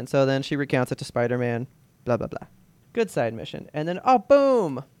 And so then she recounts it to Spider-Man, blah, blah, blah. Good side mission. And then, oh,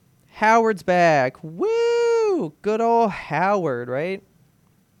 boom! Howard's back. Woo! Good old Howard, right?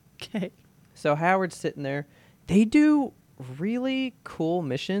 Okay. So Howard's sitting there. They do really cool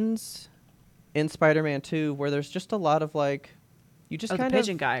missions in Spider-Man 2 where there's just a lot of like, you just Oh, the kind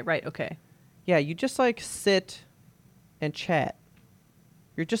pigeon of, guy. Right. Okay. yeah, you just like sit and chat.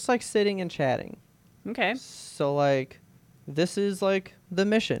 You're just like sitting and chatting. Okay. So like, this is like the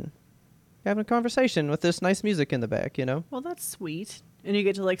mission. Having a conversation with this nice music in the back, you know? Well, that's sweet. And you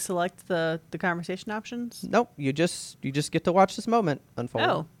get to like select the conversation options. Nope, you just get to watch this moment unfold.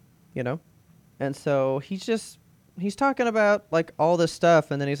 Oh. You know? And so he's talking about like all this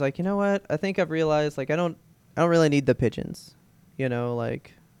stuff, and then he's like, you know what? I think I've realized like I don't really need the pigeons. You know,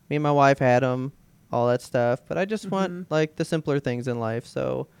 like me and my wife had them, all that stuff, but I just want like the simpler things in life.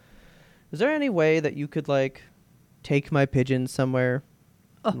 So, is there any way that you could like take my pigeons somewhere,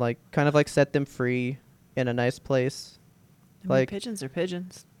 and, like kind of like set them free in a nice place? I mean, Like pigeons are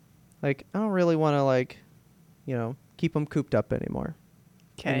pigeons. like I don't really want to like, you know, keep them cooped up anymore.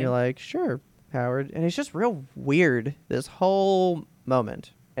 And Okay. you're like, sure, Howard. And it's just real weird, this whole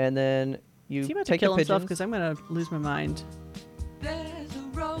moment. And then you Is he about to take kill the himself? pigeons, Because I'm gonna lose my mind.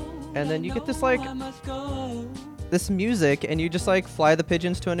 and then you get this like, this music, and you just like fly the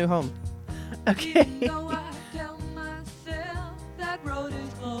pigeons to a new home. Okay.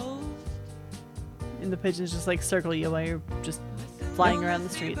 And the pigeons just like circle you while you're just flying around the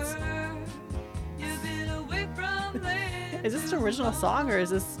streets. Is this an original song or is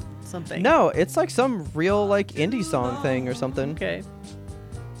this something? No, it's like some real like indie song thing or something. Okay.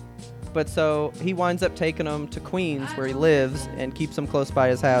 But so he winds up taking them to Queens where he lives and keeps them close by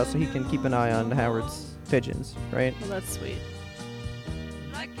his house so he can keep an eye on Howard's pigeons, right? Well, that's sweet.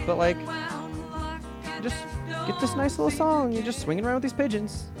 But like, just get this nice little song. You're just swinging around with these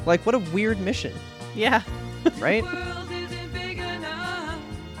pigeons. Like, what a weird mission, Yeah. right?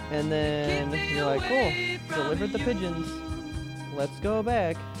 And then you're like, cool, delivered the pigeons. Let's go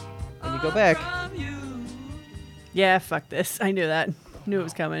back. And you go back. Yeah, fuck this. I knew that. Knew it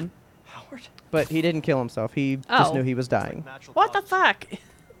was coming. Howard? But he didn't kill himself. He just Oh. knew he was dying. What the fuck?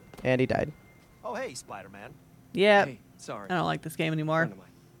 And he died. Oh, hey, Spider-Man. Yeah. Hey, sorry. I don't like this game anymore. Friend of mine.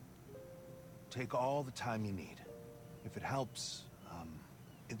 Take all the time you need. If it helps,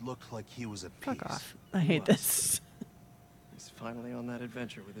 it looked like he was at peace. Fuck off. I hate this. He's finally on that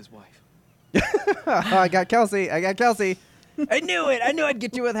adventure with his wife. Oh, I got Kelsey. I knew it. I knew I'd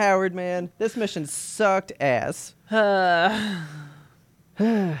get you with Howard, man. This mission sucked ass.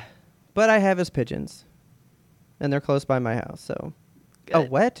 But I have his pigeons. And they're close by my house, so. Good. Oh,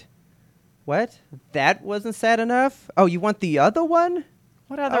 what? What? That wasn't sad enough? Oh, you want the other one?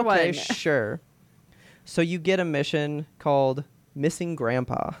 What other Okay, one? sure. So you get a mission called Missing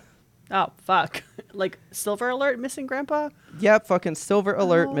Grandpa. Oh, fuck. Like, Silver Alert missing Grandpa? Yep, fucking Silver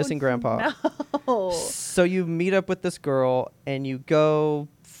Alert Oh, Missing Grandpa. No. So you meet up with this girl and you go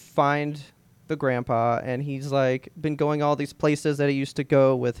find the grandpa, and he's like been going all these places that he used to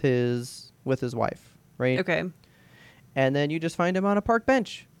go with his wife, right? Okay. And then you just find him on a park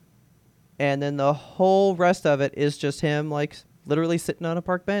bench. And then the whole rest of it is just him like literally sitting on a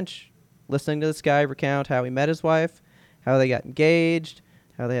park bench, listening to this guy recount how he met his wife, how they got engaged,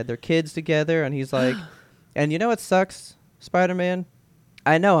 how they had their kids together, and he's like, and you know what sucks, Spider-Man?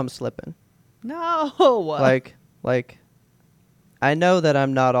 I know I'm slipping. No. Like, I know that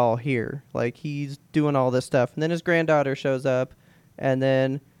I'm not all here. Like, he's doing all this stuff. And then his granddaughter shows up, and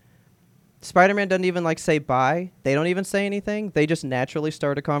then Spider-Man doesn't even, like, say bye. They don't even say anything. They just naturally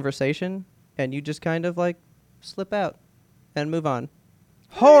start a conversation, and you just kind of, like, slip out and move on.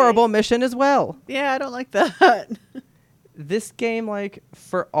 Horrible mission as well. Yeah, I don't like that. This game, like,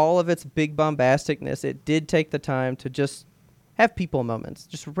 for all of its big bombasticness, it did take the time to just have people moments.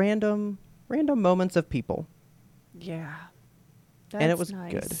 Just random moments of people. Yeah. And it That's was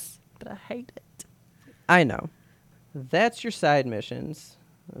nice, good. But I hate it. I know. That's your side missions.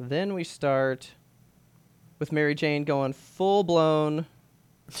 Then we start with Mary Jane going full-blown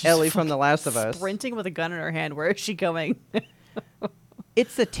Ellie from The Last of Us. Sprinting with a gun in her hand. Where is she going?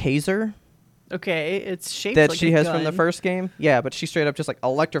 It's a taser Okay, it's shaped that like she a has from the gun. first game. Yeah, but she straight up just like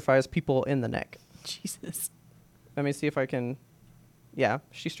electrifies people in the neck. Jesus. Let me see if I can. Yeah,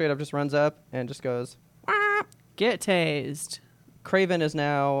 she straight up just runs up and just goes. Get tased. Craven is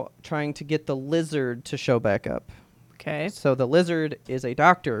now trying to get the lizard to show back up. Okay. So the lizard is a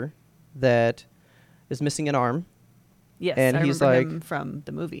doctor that is missing an arm. Yes, And I he's remember like- him from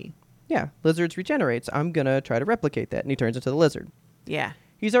the movie. Yeah, lizards regenerates. I'm going to try to replicate that. And he turns into the lizard. Yeah.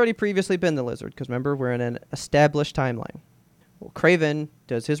 He's already previously been the lizard, because remember, we're in an established timeline. Well, Craven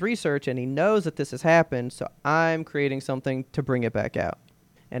does his research, and he knows that this has happened, so I'm creating something to bring it back out.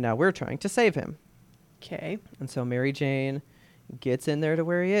 And now we're trying to save him. Okay. And so Mary Jane gets in there to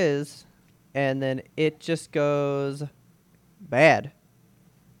where he is, and then it just goes bad.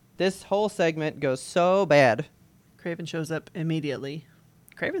 This whole segment goes so bad. Craven shows up immediately.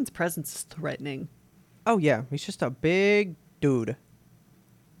 Craven's presence is threatening. Oh, yeah. He's just a big dude.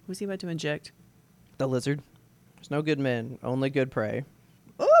 Who's he about to inject? The lizard. There's no good men, only good prey.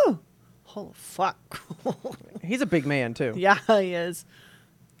 Oh! Oh, fuck. He's a big man, too. Yeah, he is.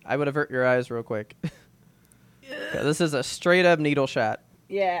 I would avert your eyes real quick. Yeah, this is a straight up needle shot.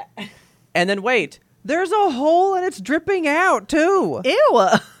 Yeah. And then wait, there's a hole and it's dripping out, too. Ew!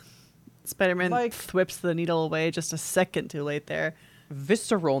 Spider-Man Like- whips the needle away just a second too late there.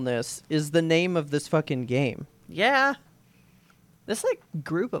 Visceralness is the name of this fucking game. Yeah. This like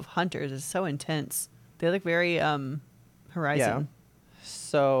group of hunters is so intense. They look very Horizon. Yeah.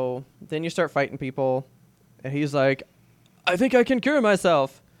 So then you start fighting people, and he's like, I think I can cure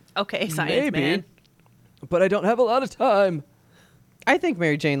myself, Okay, science Maybe. man. but I don't have a lot of time. I think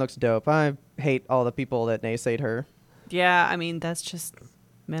Mary Jane looks dope. I hate all the people that naysayed her. Yeah, I mean that's just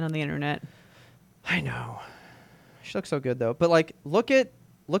men on the internet. I know. She looks so good though. But like look at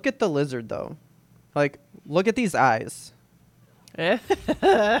the lizard though. Like look at these eyes.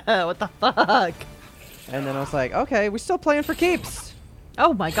 What the fuck? And then I was like, okay, we're still playing for keeps.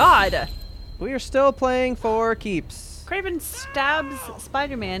 Oh my god. We are still playing for keeps. Craven stabs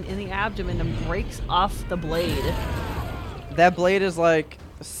Spider-Man in the abdomen and breaks off the blade. That blade is like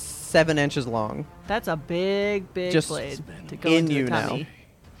 7 inches long. That's a big Just blade to go in into you the now. tummy.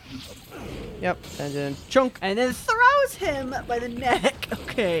 Yep. And then chunk. And then throws him by the neck.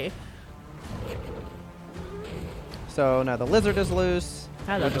 Okay. So now the lizard is loose.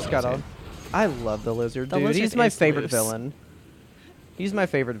 I We love just the gotta. lizard. I love the lizard, The dude. lizard He's my is favorite loose. villain. He's my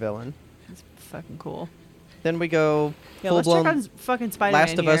favorite villain. It's fucking cool. Then we go Yeah, full let's check blown on fucking Spider-Man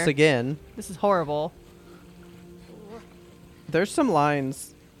Last of here. Us again. This is horrible. There's some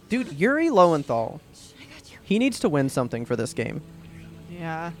lines, dude. Yuri Lowenthal. He needs to win something for this game.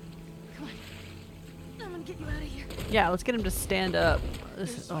 Yeah. I'm gonna get you out of here. Yeah, let's get him to stand up.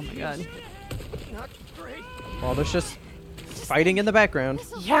 This is, oh my god. Not great. Well, there's just fighting in the background.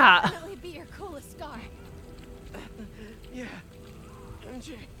 This'll Yeah. definitely be your coolest scar. Yeah.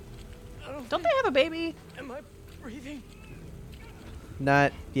 MJ. I Don't they have a baby? Am I breathing?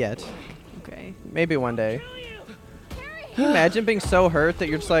 Not yet. Okay. Maybe one day. Can you imagine being so hurt that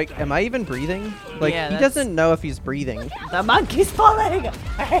you're just like, am I even breathing? Like, Yeah, he that's- doesn't know if he's breathing. The monkey's falling!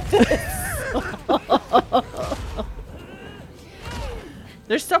 I hate this.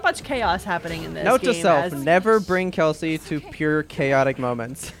 There's so much chaos happening in this Note to game. self, never bring Kelsey to pure chaotic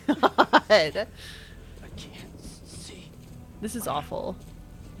moments. God. I can't see. This is awful.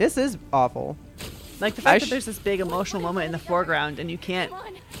 This is awful. Like the I fact that there's this big emotional moment in the foreground and you can't Come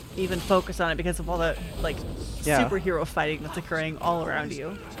on. even focus on it because of all the like Yeah. superhero fighting that's occurring all around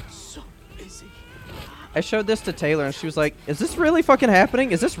you. So busy. I showed this to Taylor and she was like, is this really fucking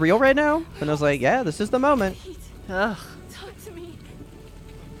happening? Is this real right now? And I was like, yeah, this is the moment. Pete, Ugh. talk to me.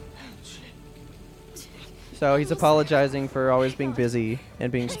 So he's apologizing for always being busy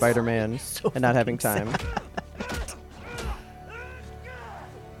and being Spider-Man So and not having fucking time.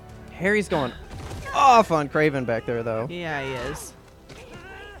 Harry's going off on Craven back there, though. Yeah, he is.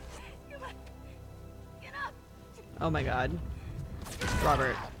 Oh my god.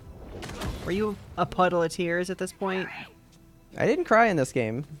 Robert. Were you a puddle of tears at this point? I didn't cry in this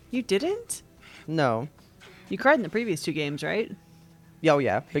game. You didn't? No. You cried in the previous two games, right? Oh,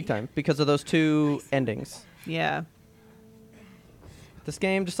 yeah, big time. Because of those two endings. Yeah. This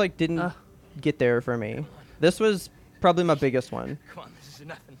game just, like, didn't Ugh. get there for me. This was probably my biggest one. Come on, this is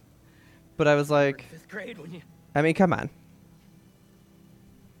nothing. But I was like, Fifth grade when you. I mean, come on.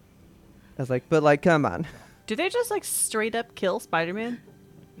 I was like, but, like, come on. Do they just like straight up kill Spider-Man?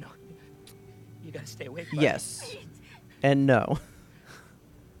 No. You gotta stay awake. buddy. Yes. And no.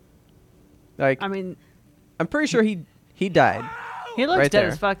 Like, I mean, I'm pretty sure he died. he looks Right dead there.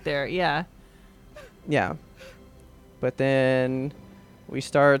 as fuck there. Yeah. Yeah. But then we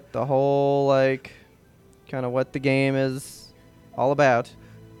start the whole, like, kind of what the game is all about.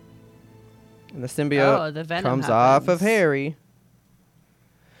 And the symbiote Oh, the venom comes off of happens. Harry.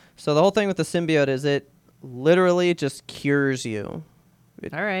 So the whole thing with the symbiote is it literally just cures you.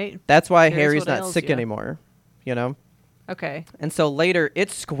 All right. That's why Cures Harry's what not ails sick ya. anymore, you know? Okay. And so later, it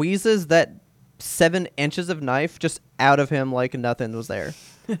squeezes that 7 inches of knife just out of him like nothing was there.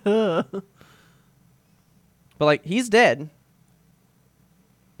 But, like, he's dead.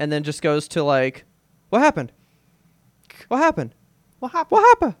 And then just goes to, like, what happened? What happened? What happened?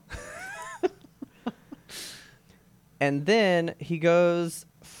 What happened? And then he goes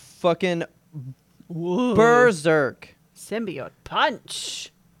fucking Whoa. berserk. Symbiote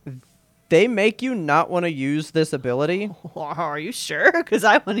punch. They make you not want to use this ability. Are you sure? Because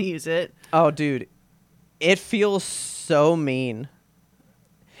I want to use it. Oh, dude. It feels so mean.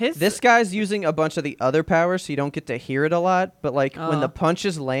 This guy's using a bunch of the other powers, so you don't get to hear it a lot. But, like, when the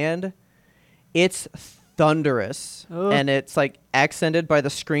punches land, it's thunderous. Ugh. And it's, like, accented by the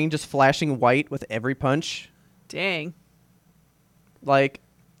screen just flashing white with every punch. Dang. Like,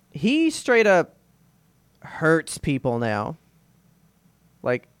 he straight up hurts people now.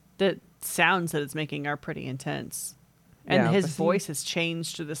 Like, The sounds that it's making are pretty intense. And Yeah, his but voice has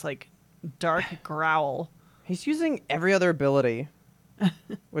changed to this, like, dark growl. he's using every other ability,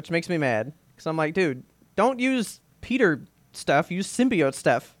 which makes me mad. Because I'm like, dude, don't use Peter stuff. Use symbiote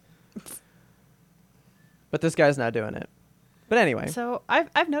stuff. But this guy's not doing it. But anyway. So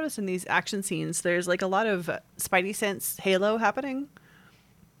I've noticed in these action scenes, there's, like, a lot of Spidey Sense Halo happening.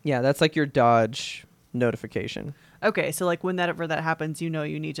 Yeah, that's like your dodge notification. Okay, so, like, whenever that happens, you know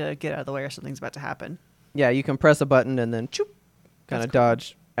you need to get out of the way or something's about to happen. Yeah, you can press a button and then choop, kind That's of cool.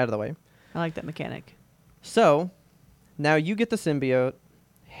 dodge out of the way. I like that mechanic. So, now you get the symbiote.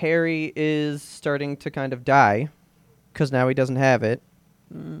 Harry is starting to kind of die because now he doesn't have it.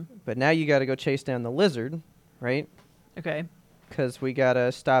 But now you got to go chase down the lizard, right? Okay. Because we got to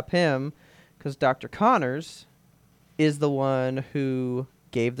stop him because Dr. Connors is the one who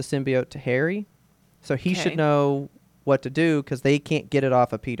gave the symbiote to Harry. So he Okay. should know what to do because they can't get it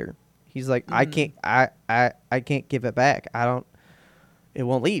off of Peter. He's like, I can't give it back. It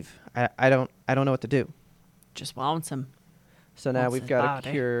won't leave. I don't know what to do. Just wants him. So now Wants we've his got body.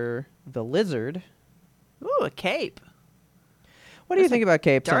 to cure the lizard. Ooh, a cape. What do you That's think like about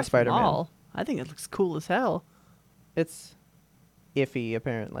capes on Darth Spider-Man? Maul. I think it looks cool as hell. It's iffy,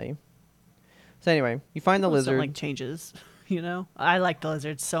 apparently. So anyway, you find the People just lizard. don't like changes, you know? I like the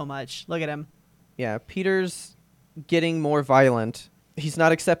lizard so much. Look at him. Yeah, Peter's getting more violent. He's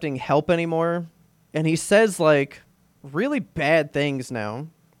not accepting help anymore. And he says, like, really bad things now.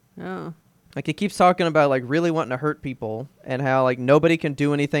 Oh. Like, he keeps talking about, like, really wanting to hurt people and how, like, nobody can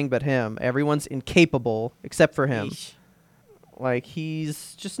do anything but him. Everyone's incapable except for him. Yeesh. Like,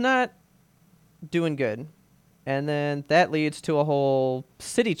 he's just not doing good. And then that leads to a whole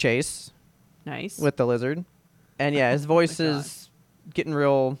city chase Nice. with the lizard. And yeah, his voice God. is getting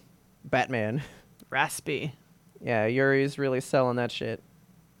real Batman. Raspy. Yeah, Yuri's really selling that shit.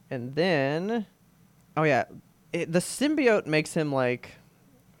 And then, oh yeah, the symbiote makes him, like,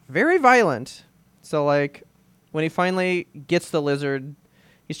 very violent. So, like, when he finally gets the lizard,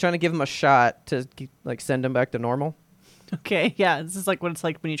 he's trying to give him a shot to, like, send him back to normal. Okay, yeah, this is like what it's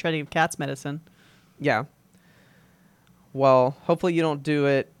like when you try to give cats medicine. Yeah. Well, hopefully you don't do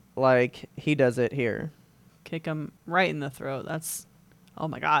it like he does it here. Kick him right in the throat. That's, oh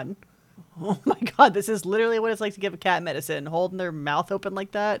my god. Oh my god, this is literally what it's like to give a cat medicine. Holding their mouth open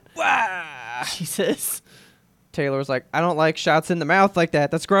like that. Wah! Jesus. Taylor's like, I don't like shots in the mouth like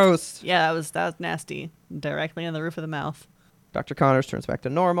that. That's gross. Yeah, that was nasty. Directly on the roof of the mouth. Dr. Connors turns back to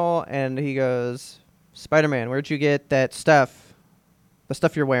normal, and he goes, Spider-Man, where'd you get that stuff? The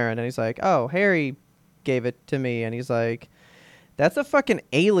stuff you're wearing? And he's like, oh, Harry gave it to me. And he's like, that's a fucking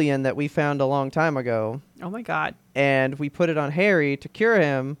alien that we found a long time ago. Oh my god. And we put it on Harry to cure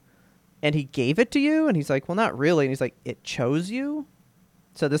him, and he gave it to you? And he's like, well, not really. And he's like, it chose you?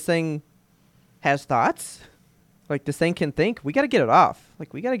 So this thing has thoughts? Like, this thing can think? We got to get it off.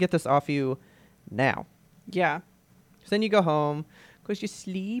 Like, we got to get this off you now. Yeah. So then you go home because you're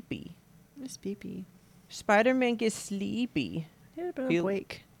sleepy. It's pee-pee. Spider-Man gets sleepy. Yeah, but He- I'm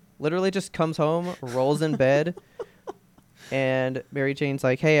awake. Literally just comes home, rolls in bed, and Mary Jane's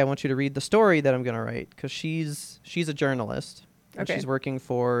like, hey, I want you to read the story that I'm going to write, because she's a journalist. And Okay. she's working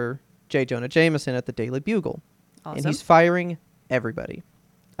for J. Jonah Jameson at the Daily Bugle. Awesome. And he's firing everybody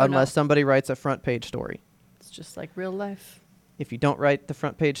Oh, unless no. somebody writes a front page story. It's just like real life. If you don't write the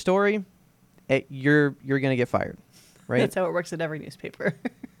front page story, you're going to get fired, right? That's how it works at every newspaper.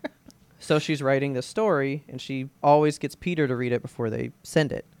 So she's writing this story, and she always gets Peter to read it before they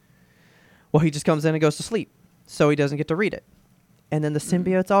send it. Well, he just comes in and goes to sleep, so he doesn't get to read it. And then the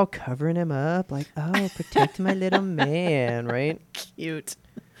symbiote's all covering him up, like, oh, protect my little man, right? Cute.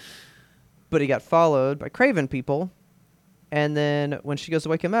 But he got followed by Craven people, and then when she goes to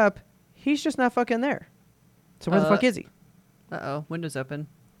wake him up, he's just not fucking there. So where the fuck is he? Uh-oh. Windows open.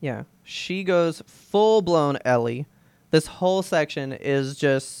 Yeah. She goes full-blown Ellie. This whole section is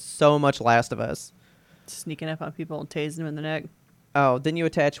just so much Last of Us. Sneaking up on people and tasing them in the neck. Oh, then you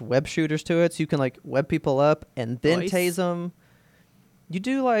attach web shooters to it so you can, like, web people up and then Nice. tase them. You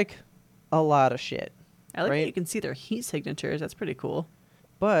do, like, a lot of shit. I like Right. that you can see their heat signatures. That's pretty cool.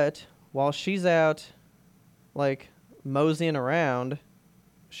 But while she's out, like, moseying around,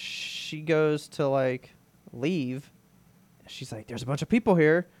 she goes to like leave. She's like, "There's a bunch of people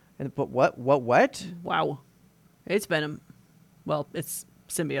here," but what? Wow. It's Venom. Well, it's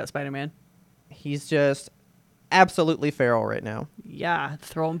symbiote Spider-Man. He's just absolutely feral right now. Yeah,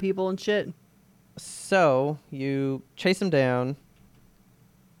 throwing people and shit. So you chase him down,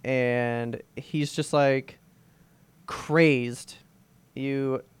 and he's just like crazed.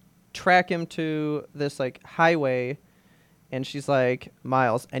 You track him to this like highway, and she's like,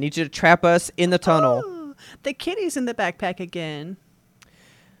 "Miles, I need you to trap us in the tunnel." Oh, the kitty's in the backpack again.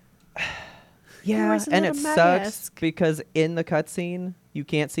 Yeah, Where's the and it little sucks mask? because in the cutscene you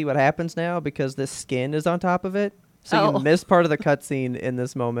can't see what happens now because the skin is on top of it. So Oh. you miss part of the cutscene in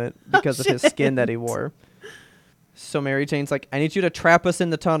this moment because of his skin that he shit. wore. So Mary Jane's like, "I need you to trap us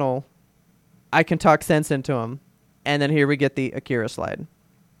in the tunnel. I can talk sense into him." And then here we get the Akira slide.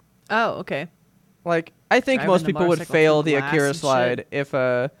 Oh, okay. Like, I think Driving most the people would motorcycle fail through the glass Akira and slide shit. if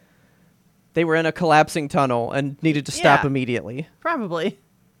they were in a collapsing tunnel and needed to stop Yeah. immediately. Probably.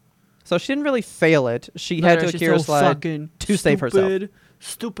 So she didn't really fail it. She Look had at to her, she's Akira so slide fucking to save herself.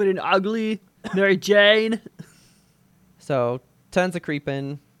 Stupid and ugly. Mary Jane. So tons of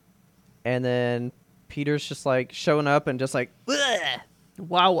creeping, and then Peter's just like showing up and just like, "Ugh."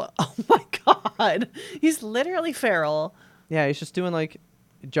 Wow. Oh my god. He's literally feral. Yeah, he's just doing like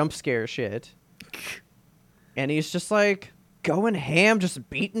jump scare shit, and he's just like going ham, just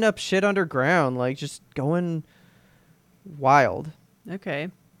beating up shit underground, like just going wild. Okay.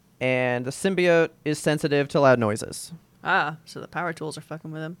 And the symbiote is sensitive to loud noises, Ah, so the power tools are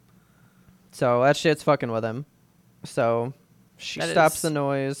fucking with him. so that shit's fucking with him. So she That stops is- the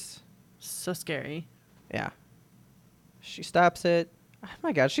noise. So scary. Yeah, she stops it. Oh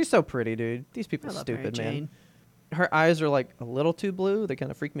my god, she's so pretty, dude. These people I are love Mary stupid, man. Jane. Her eyes are like a little too blue. They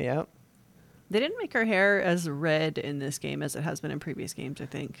kind of freak me out. They didn't make her hair as red in this game as it has been in previous games, I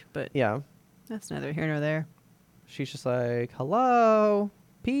think. But Yeah. that's neither here nor there. She's just like, "Hello,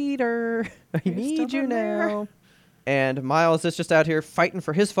 Peter. I You're need still you in there." now." And Miles is just out here fighting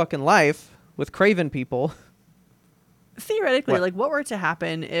for his fucking life with Craven people. Theoretically, What? like, what were to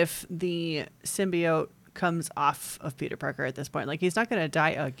happen if the symbiote comes off of Peter Parker at this point? Like, he's not going to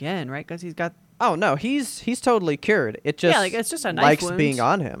die again, right? Because he's got... Oh no, he's totally cured. It just Yeah, like, it's just a knife likes wound. being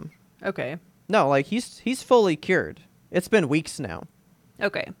on him. Okay. No, like he's fully cured. It's been weeks now,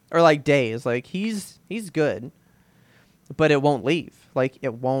 Okay. or like days. Like he's good, but it won't leave. Like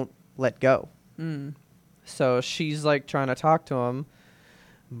it won't let go. Mm. So she's like trying to talk to him.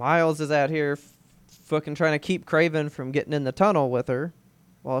 Miles is out here fucking trying to keep Craven from getting in the tunnel with her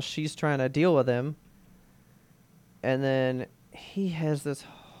while she's trying to deal with him. And then he has this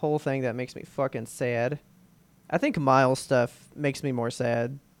whole thing that makes me fucking sad. I think Miles stuff makes me more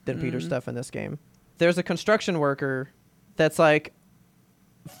sad than Peter's stuff in this game. There's a construction worker that's like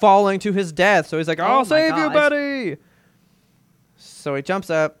falling to his death. So he's like, Oh "I'll my save you, God. buddy." So he jumps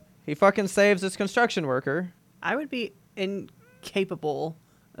up. He fucking saves this construction worker. I would be incapable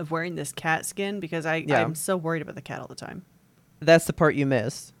of wearing this cat skin because Yeah. I'm so worried about the cat all the time. That's the part you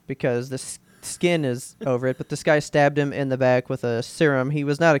miss because the skin is over it. But this guy stabbed him in the back with a serum. He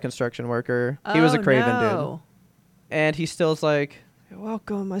was not a construction worker. He was a Oh, Craven dude. no. And he still's like, "You're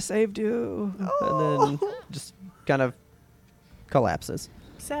welcome. I saved you." And then just kind of collapses.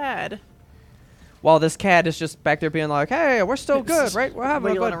 Sad. While this cat is just back there being like, "Hey, we're still good, right? We're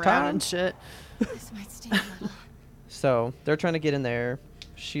having a Wheeling good around time." and shit. This might sting a little. So they're trying to get in there.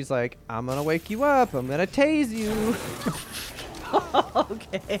 She's like, "I'm going to wake you up. I'm going to tase you."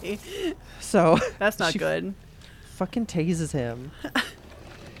 Okay. So That's not she good. fucking tases him.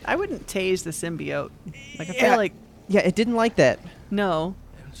 I wouldn't tase the symbiote. Like, I Yeah. feel like, Yeah, it didn't like that. no.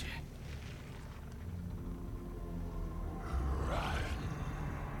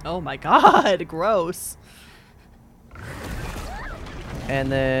 Oh my god, gross.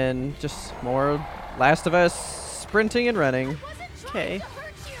 And then just more Last of Us sprinting and running. Okay.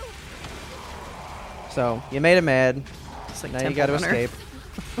 Hurt you. So you made him mad. It's like Now you Temple got to Runner. escape.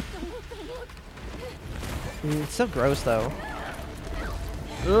 It's so gross though.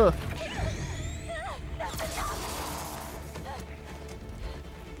 Ugh.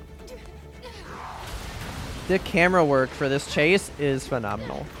 The camera work for this chase is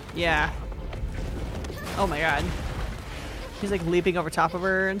phenomenal. Yeah. Oh my god. He's like leaping over top of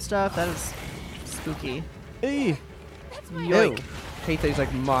her and stuff. That is spooky. Ew. Yoink. Hate that he's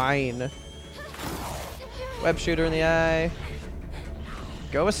like mine. Web shooter in the eye.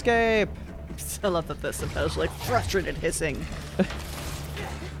 Go escape. I love that this is like frustrated hissing.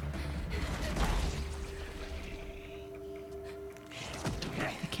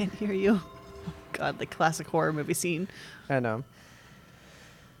 I can't hear you. God, the classic horror movie scene. I know.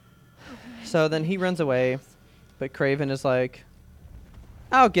 So then he runs away, but Craven is like,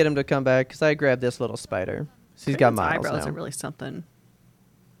 I'll get him to come back because I grabbed this little spider. So he's got Craven's Miles eyebrows now. are really something.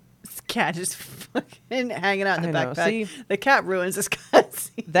 This cat just fucking hanging out in the I know. backpack. See? The cat ruins this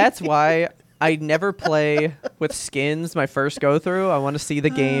cutscene. That's why I never play with skins my first go through. I want to see the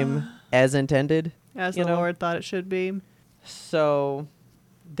game as intended. As you the know? Lord thought it should be. So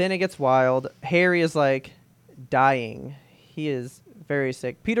then it gets wild. Harry is like dying. He is very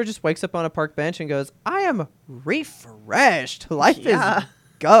sick. Peter just wakes up on a park bench and goes, I am refreshed. Life Yeah. is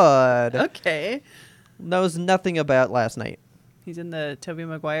good. Okay. Knows nothing about last night. He's in the Tobey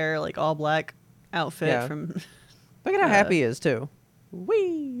Maguire, like, all black outfit Yeah. from Look at how happy he is, too.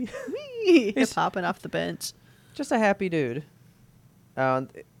 Wee. He's popping off the bench. Just a happy dude.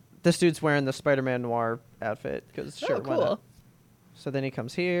 This dude's wearing the Spider-Man Noir outfit because sure, Oh, why not? cool. So then he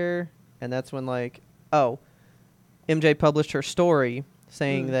comes here, and that's when like, oh, MJ published her story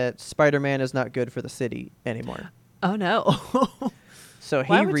saying that Spider-Man is not good for the city anymore. Oh, no. So he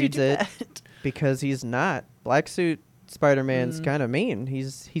Why would you reads do it that? because he's not. Black suit Spider-Man's kind of mean.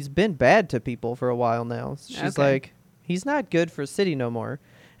 He's been bad to people for a while now. She's Okay. like, he's not good for city no more. And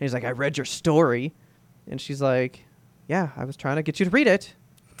he's like, I read your story. And she's like, yeah, I was trying to get you to read it.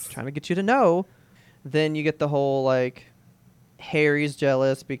 Trying to get you to know. Then you get the whole like Harry's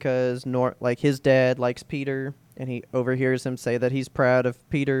jealous because like his dad likes Peter and he overhears him say that he's proud of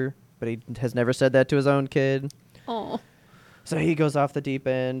Peter, but he has never said that to his own kid. Oh. So he goes off the deep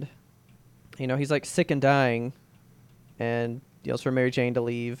end. You know, he's like sick and dying and yells for Mary Jane to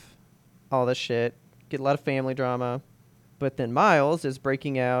leave. All this shit. Get a lot of family drama. But then Miles is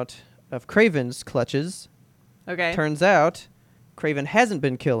breaking out of Craven's clutches. Okay. Turns out Craven hasn't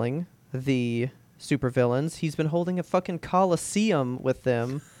been killing the supervillains. He's been holding a fucking coliseum with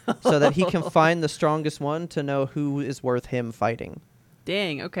them so that he can find the strongest one to know who is worth him fighting.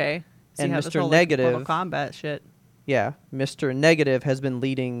 Dang, okay. So And you have this Mr. whole, like, Negative- Mortal Kombat shit. Yeah, Mr. Negative has been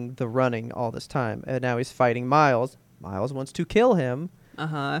leading the running all this time, and now he's fighting Miles. Miles wants to kill him,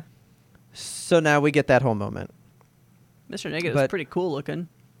 Uh-huh. so now we get that whole moment. Mr. Negative's But- pretty cool looking.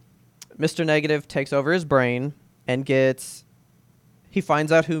 Mr. Negative takes over his brain and he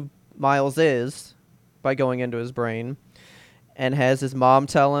finds out who Miles is by going into his brain and has his mom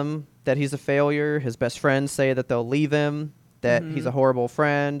tell him that he's a failure. His best friends say that they'll leave him, that he's a horrible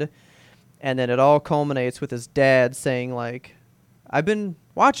friend. And then it all culminates with his dad saying like, I've been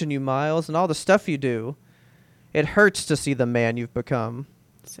watching you, Miles, and all the stuff you do. It hurts to see the man you've become.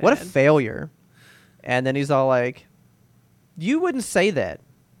 What a Sad. failure. And then he's all like, you wouldn't say that.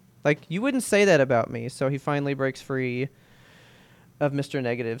 Like, you wouldn't say that about me. So he finally breaks free of Mr.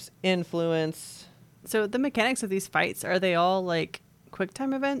 Negative's influence. So the mechanics of these fights, are they all, like, quick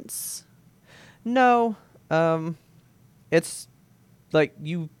time events? No. It's like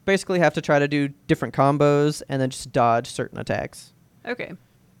you basically have to try to do different combos and then just dodge certain attacks. Okay.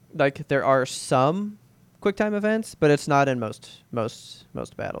 Like, there are some quick time events, but it's not in most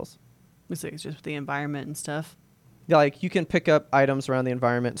battles. Looks like it's just the environment and stuff. Like, you can pick up items around the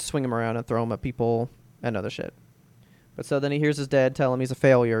environment, swing them around, and throw them at people and other shit. But so then he hears his dad tell him he's a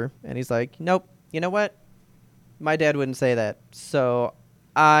failure, and he's like, nope, you know what? My dad wouldn't say that, so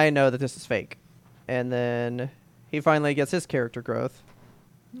I know that this is fake. And then he finally gets his character growth.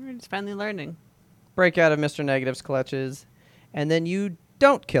 He's finally learning. Break out of Mr. Negative's clutches, and then you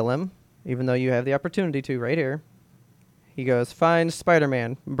don't kill him, even though you have the opportunity to right here. He goes, find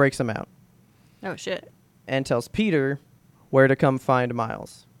Spider-Man, breaks him out. Oh, shit. And tells Peter where to come find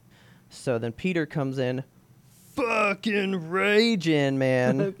Miles. So then Peter comes in fucking raging,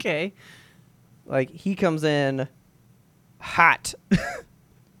 man. Okay. Like, he comes in hot.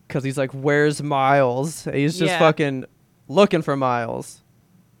 Because he's like, where's Miles? He's just Yeah. fucking looking for Miles.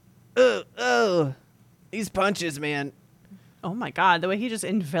 Oh. These punches, man. Oh, my God. The way he just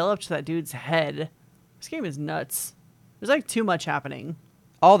enveloped that dude's head. This game is nuts. There's, like, too much happening.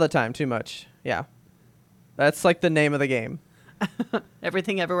 All the time, too much. Yeah. That's like the name of the game.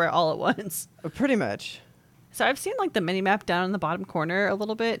 Everything everywhere all at once. Pretty much. So I've seen, like, the mini-map down in the bottom corner a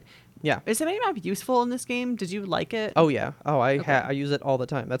little bit. Yeah. Is the mini-map useful in this game? Did you like it? Oh, yeah. Oh, Okay. I use it all the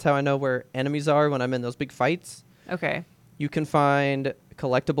time. That's how I know where enemies are when I'm in those big fights. Okay. You can find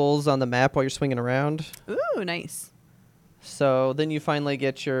collectibles on the map while you're swinging around. Ooh, nice. So then you finally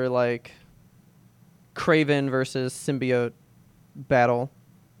get your, like, Kraven versus symbiote battle.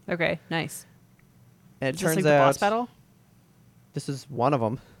 Okay, nice. And it Is this, turns like, the out boss battle? this is one of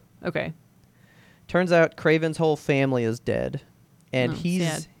them. Okay. Turns out Kraven's whole family is dead, and Oh,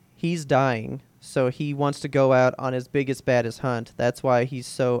 sad. he's dying. So he wants to go out on his biggest, baddest hunt. That's why he's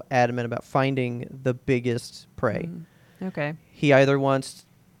so adamant about finding the biggest prey. Okay. He either wants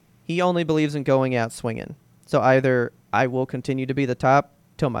He only believes in going out swinging. So either I will continue to be the top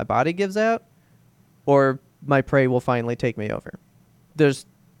till my body gives out, or my prey will finally take me over. There's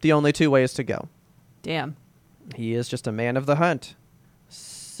the only two ways to go. Damn. He is just a man of the hunt.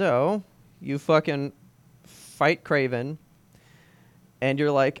 So you fucking fight Craven, and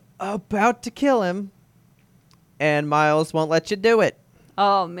you're like about to kill him, and Miles won't let you do it.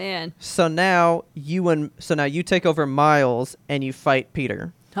 Oh man. So now you take over Miles and you fight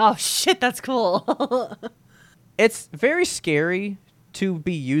Peter. Oh shit, that's cool. It's very scary to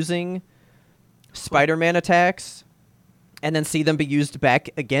be using Spider-Man attacks and then see them be used back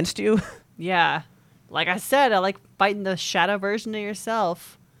against you. Yeah. Like I said, I like fighting the shadow version of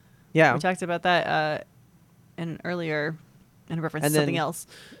yourself. Yeah. We talked about that in reference to something else.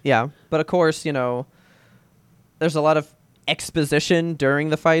 Yeah. But of course, there's a lot of exposition during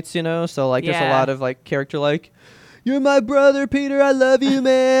the fights, so like there's a Yeah. lot of like character like, you're my brother, Peter, I love you,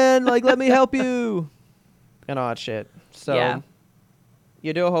 man. Like, let me help you. And all that shit. So Yeah.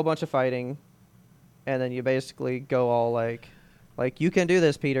 you do a whole bunch of fighting, and then you basically go all like you can do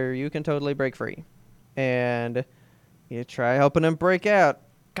this, Peter. You can totally break free. And you try helping him break out.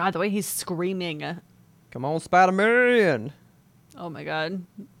 God, the way he's screaming. Come on, Spider-Man. Oh my god.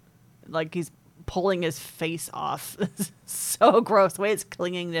 Like he's pulling his face off. So gross. The way it's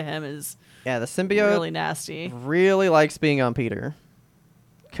clinging to him is Yeah, the symbiote really nasty. really likes being on Peter.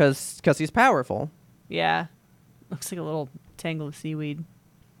 Because he's powerful. Yeah. Looks like a little tangle of seaweed.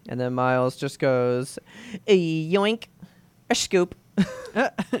 And then Miles just goes, a yoink, a scoop.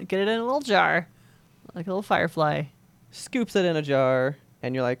 Get it in a little jar. Like a little firefly. Scoops it in a jar.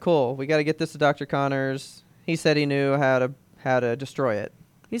 And you're like, cool, we got to get this to Dr. Connors. He said he knew how to destroy it.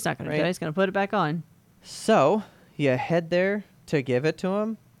 He's not going to Right. do it. He's going to put it back on. So you head there to give it to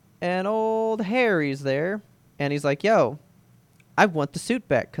him. And old Harry's there. And he's like, yo, I want the suit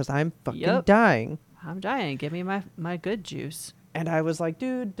back because I'm fucking Yep. dying. I'm dying. Give me my good juice. And I was like,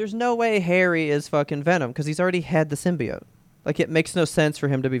 dude, there's no way Harry is fucking Venom because he's already had the symbiote. Like, it makes no sense for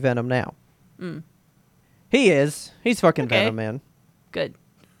him to be Venom now. Mm. He is. He's fucking Okay. Venom, man. Good.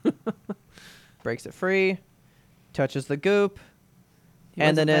 Breaks it free, touches the goop, He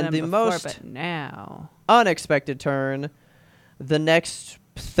and then wasn't in the Venom before, most but now. unexpected turn, the next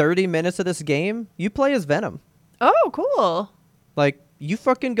 30 minutes of this game, you play as Venom. Oh, cool. Like, you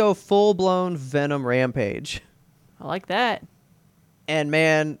fucking go full-blown Venom rampage. I like that. And,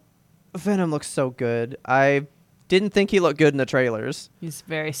 man, Venom looks so good. I didn't think he looked good in the trailers. He's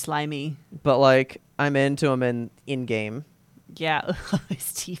very slimy. But, like, I'm into him in-game. Yeah. His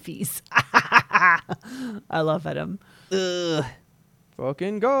teefies. I love Venom. Ugh.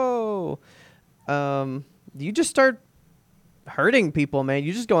 Fucking go. You just start hurting people, man.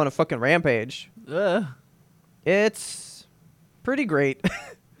 You just go on a fucking rampage. Ugh. It's pretty great.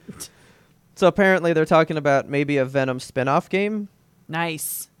 So apparently they're talking about maybe a Venom spin-off game,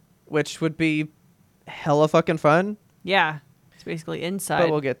 Nice. which would be hella fucking fun. Yeah. It's basically inside.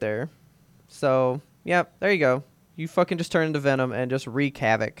 But we'll get there. So, yeah, there you go. You fucking just turn into Venom and just wreak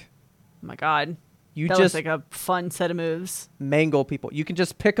havoc. Oh my god. You That just looks like a fun set of moves. mangle people. You can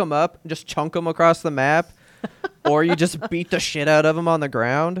just pick them up and just chunk them across the map, or you just beat the shit out of them on the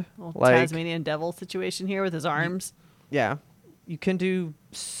ground. Little Like, Tasmanian devil situation here with his arms. yeah, you can do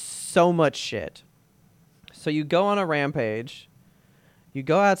so much shit. So you go on a rampage, you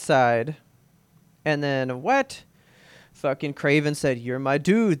go outside, and then what? Fucking Craven said, "You're my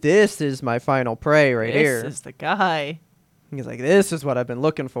dude. This is my final prey right here." This is the guy. He's like, "This is what I've been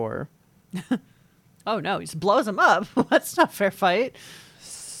looking for." Oh no, he just blows him up. That's not fair fight.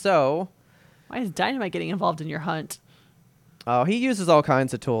 So, Why is Dynamite getting involved in your hunt? oh, he uses all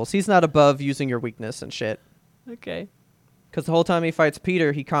kinds of tools. He's not above using your weakness and shit. Okay. Because the whole time he fights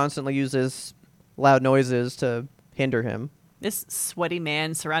Peter, he constantly uses loud noises to hinder him. This sweaty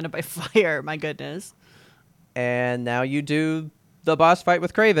man surrounded by fire. My goodness. And now you do the boss fight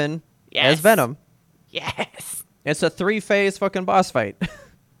with Craven Yes. as Venom. Yes. It's a 3-phase fucking boss fight.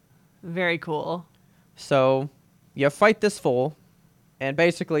 Very cool. So you fight this fool, and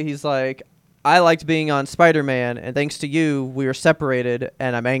basically he's like, I liked being on Spider-Man, and thanks to you, we were separated,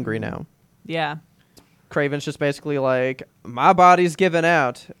 and I'm angry now. Yeah. Craven's just basically like, my body's given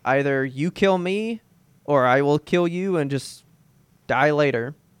out. Either you kill me, or I will kill you and just die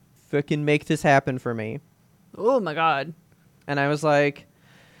later. Fucking make this happen for me. Oh my god. And I was like,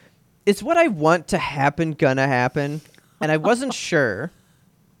 is what I want to happen gonna happen? And I wasn't sure.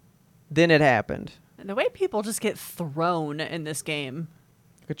 Then it happened. And the way people just get thrown in this game.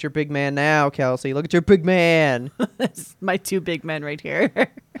 Look at your big man now, Kelsey. Look at your big man. That's my two big men right here.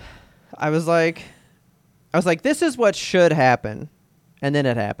 I was like, this is what should happen. And then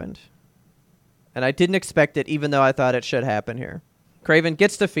it happened. And I didn't expect it, even though I thought it should happen here. Kraven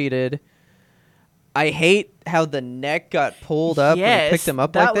gets defeated. I hate how the neck got pulled up when he picked him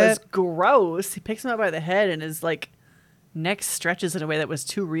up like that. That was gross. He picks him up by the head and his like neck stretches in a way that was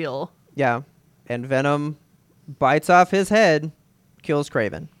too real. Yeah. And Venom bites off his head, kills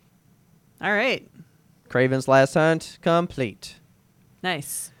Kraven. All right. Kraven's last hunt complete.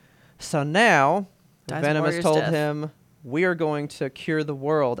 Nice. So now, Dies Venom has warrior's told death. him, we are going to cure the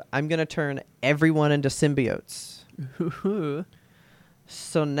world. I'm going to turn everyone into symbiotes. Ooh.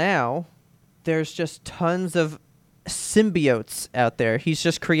 So now, there's just tons of symbiotes out there. He's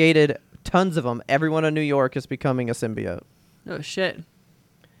just created tons of them. Everyone in New York is becoming a symbiote. Oh, shit.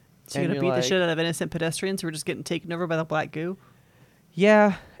 So And you're going to you're beat the like- shit out of innocent pedestrians who are just getting taken over by the black goo?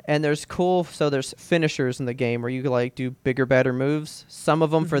 Yeah, and there's there's finishers in the game where you like do bigger, better moves. Some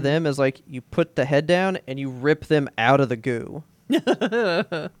of them for them is like you put the head down and you rip them out of the goo.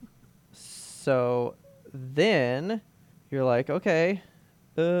 So then you're like, okay,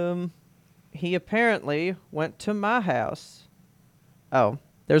 he apparently went to my house. Oh,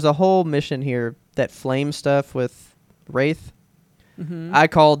 there's a whole mission here that flame stuff with Wraith. I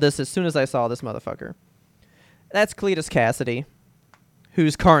called this as soon as I saw this motherfucker. That's Cletus Cassidy,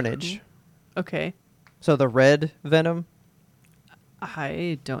 who's Carnage. Okay. So the red Venom.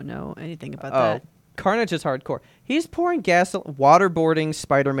 I don't know anything about Oh, that. Carnage is hardcore. He's pouring waterboarding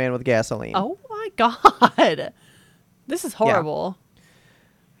Spider-Man with gasoline. Oh my god. This is horrible.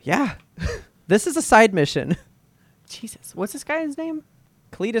 Yeah. This is a side mission. Jesus. What's this guy's name?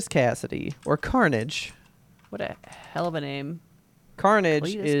 Cletus Cassidy, or Carnage. What a hell of a name. Carnage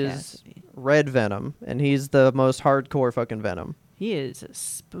Cletus is Cassidy. red Venom, and he's the most hardcore fucking Venom. He is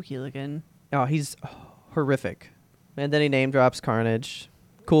spooky looking. Oh, he's horrific. And then he name drops Carnage.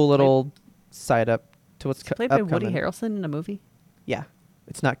 Cool little side up to what's Played by Woody upcoming. Harrelson in a movie? Yeah,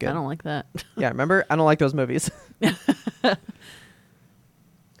 it's not good. I don't like that. Yeah, remember? I don't like those movies.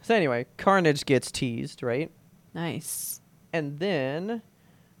 So anyway, Carnage gets teased, right? Nice. And then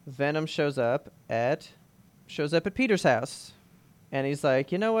Venom shows up at Peter's house. And he's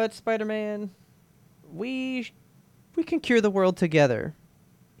like, "You know what, Spider-Man? We can cure the world together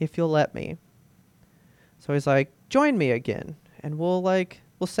if you'll let me." So he's like, "Join me again and we'll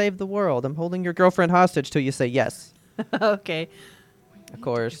save the world. I'm holding your girlfriend hostage till you say yes." Okay. Of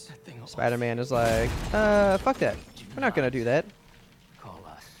course, that thing off. Spider-Man is like, fuck that. We're not going to do that." Call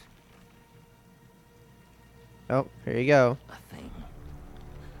us Oh, here you go. a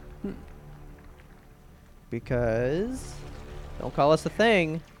thing. Because don't call us a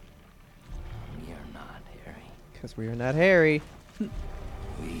thing, We are not Harry. because we are not Harry.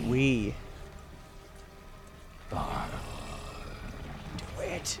 We. Are. Do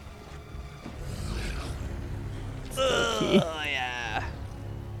it. Spooky. Oh, yeah.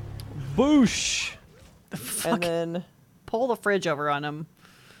 Boosh. And then, Pull the fridge over on him.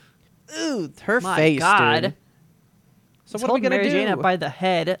 ooh, her My face, God. dude. So He's what are we holding going Mary to Jane do? up by the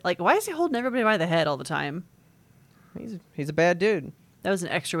head. Like, why is he holding everybody by the head all the time? He's a bad dude. That was an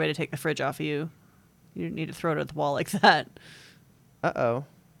extra way to take the fridge off of you. You didn't need to throw it at the wall like that. Uh-oh.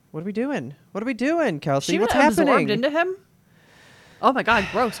 What are we doing? What are we doing, Kelsey? She What's absorbed happening? into him? Oh my god,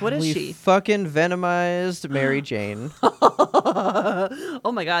 gross. What is we she? fucking venomized Mary Jane.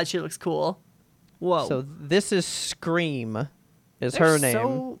 Oh my god, she looks cool. Whoa. So this is Scream, is There's her name.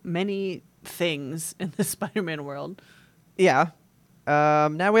 so many things in the Spider-Man world. Yeah.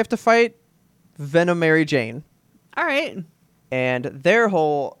 Now we have to fight Venom Mary Jane. All right. And their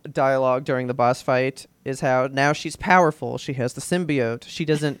whole dialogue during the boss fight is how now she's powerful. She has the symbiote. She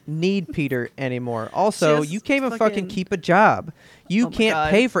doesn't need Peter anymore. Also, has you can't even fucking- fucking keep a job. You Oh my can't God.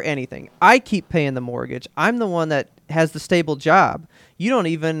 pay for anything. I keep paying the mortgage. I'm the one that has the stable job. You don't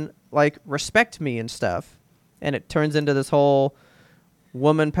even respect me and stuff. And it turns into this whole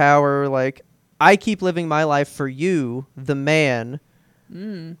woman power. I keep living my life for you, the man.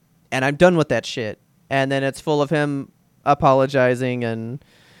 And I'm done with that shit. And then it's full of him apologizing and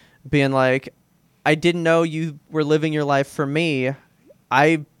being like, I didn't know you were living your life for me.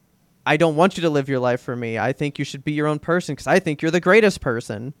 I don't want you to live your life for me. I think you should be your own person because I think you're the greatest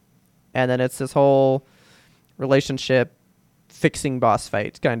person. And then it's this whole relationship fixing boss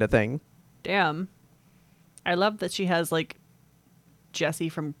fight kind of thing. Damn. I love that she has Jessie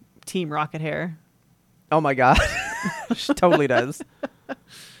from Team Rocket hair. Oh my god. She totally does.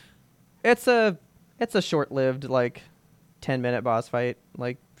 It's a short-lived 10-minute boss fight.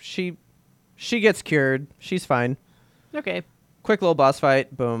 She gets cured. She's fine. Okay. Quick little boss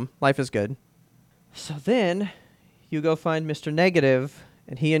fight. Boom. Life is good. So then you go find Mr. Negative,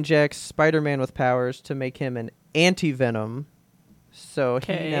 and he injects Spider-Man with powers to make him an anti-Venom. So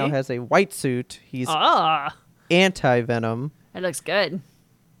he now has a white suit. He's Ah, anti-venom. that looks good.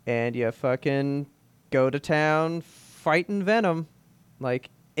 And you fucking go to town fighting Venom. Like,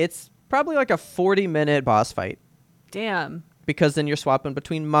 it's probably like a 40-minute boss fight. Damn. Because then you're swapping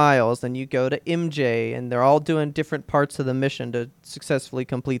between Miles, and you go to MJ, and they're all doing different parts of the mission to successfully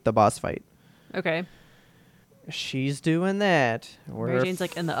complete the boss fight. Okay. She's doing that. Mary Jane's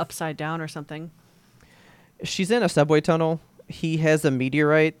like in the upside down or something. She's in a subway tunnel. He has a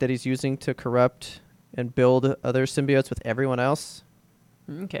meteorite that he's using to corrupt and build other symbiotes with everyone else.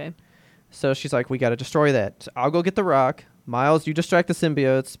 Okay. So she's like, we got to destroy that. So I'll go get the rock. Miles, you distract the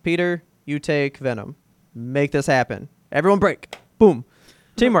symbiotes. Peter, you take Venom. Make this happen. Everyone break. Boom.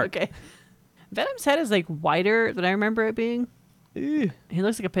 Teamwork. Okay. Venom's head is like wider than I remember it being. Ew. He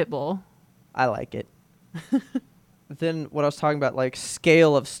looks like a pit bull. I like it. Then what I was talking about, like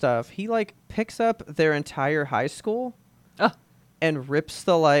scale of stuff, he like picks up their entire high school Oh. and rips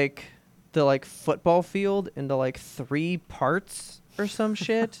the football field into like 3 parts or some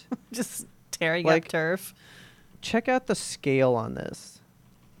shit. Just tearing Like- up turf. Check out the scale on this.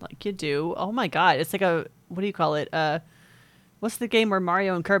 Like you do. Oh my god. It's like a, what do you call it? What's the game where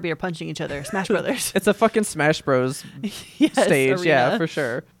Mario and Kirby are punching each other? Smash Brothers. It's a fucking Smash Bros. Yes, stage, yeah, arena. for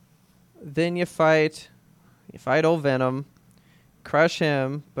sure. Then you fight old Venom, crush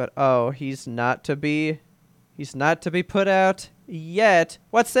him, but he's not to be put out yet.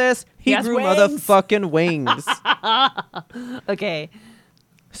 What's this? He has grew wings. motherfucking wings. Okay.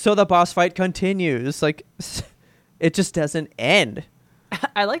 So the boss fight continues. Like, it just doesn't end.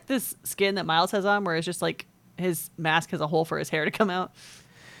 I like this skin that Miles has on where it's just like his mask has a hole for his hair to come out.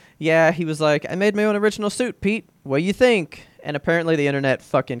 Yeah, he was like, I made my own original suit, Pete. What do you think? And apparently the internet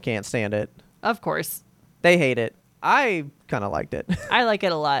fucking can't stand it. Of course. They hate it. I kind of liked it. I like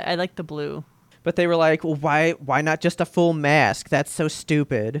it a lot. I like the blue. But they were like, well, why not just a full mask? That's so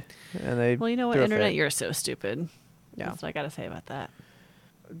stupid. And they Well, you know what, threw a internet, fit. you're so stupid. Yeah. That's what I got to say about that.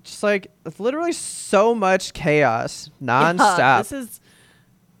 Just like literally so much chaos nonstop. Yeah,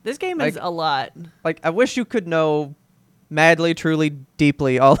 this game is Like- a lot. Like, I wish you could know madly, truly,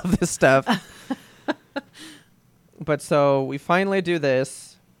 deeply all of this stuff. But so we finally do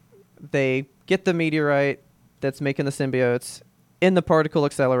this. They get the meteorite that's making the symbiotes in the particle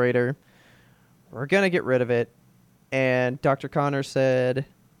accelerator. We're going to get rid of it. And Dr. Connor said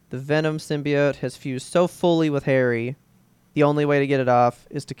the Venom symbiote has fused so fully with Harry, the only way to get it off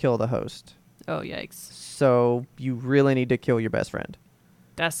is to kill the host. Oh, yikes. So you really need to kill your best friend.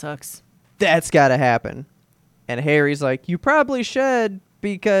 That sucks. That's got to happen. And Harry's like, you probably should,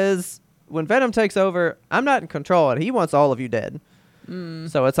 because when Venom takes over, I'm not in control, and he wants all of you dead.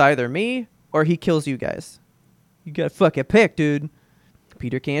 So it's either me or he kills you guys. You got to fucking pick, dude.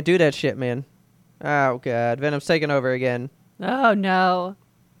 Peter can't do that shit, man. Oh, God. Venom's taking over again. Oh, no.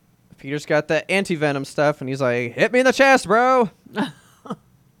 Peter's got the anti-Venom stuff, and he's like, hit me in the chest, bro.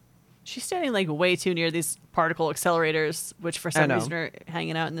 She's standing like way too near these particle accelerators, which for I some know. reason are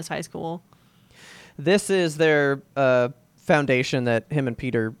hanging out in this high school. This is their foundation that him and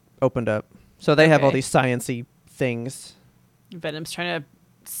Peter opened up. So they have all Okay. these science-y things. Venom's trying to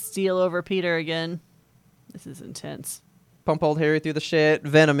steal over Peter again. This is intense. Pump old Harry through the shit.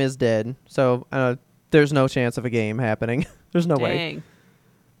 Venom is dead. So there's no chance of a game happening. There's no way. Dang.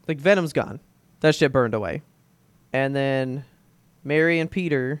 Like, Venom's gone. That shit burned away. And then Mary and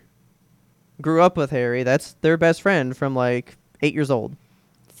Peter grew up with Harry. That's their best friend from like 8 years old.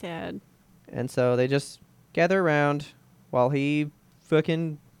 Sad. And so they just gather around while he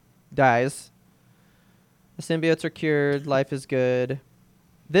fucking dies. The symbiotes are cured. Life is good.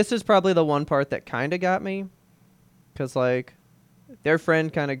 This is probably the one part that kind of got me. Because, like, their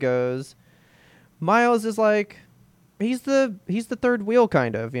friend kind of goes. Miles is like, he's the third wheel,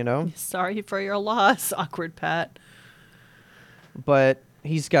 kind of, you know? Sorry for your loss, awkward Pat. But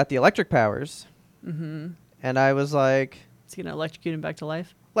he's got the electric powers. Mm-hmm. And I was like, Is he gonna electrocute him back to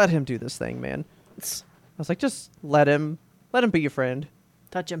life? let him do this thing, man. I was like, just let him be your friend.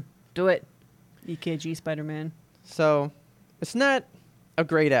 Touch him. Do it. EKG Spider-Man. So it's not a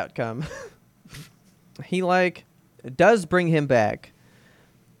great outcome. He like does bring him back,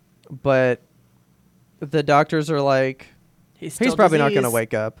 but the doctors are like, He's probably not going to diseased.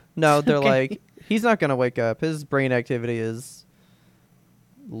 wake up. No, they're Okay. like, he's not going to wake up. His brain activity is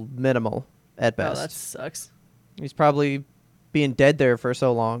minimal at Oh, best. that sucks. He's probably being dead there for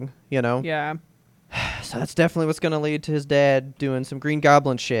so long, you know? Yeah. So that's definitely what's going to lead to his dad doing some Green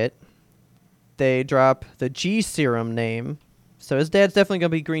Goblin shit. They drop the G serum name. So his dad's definitely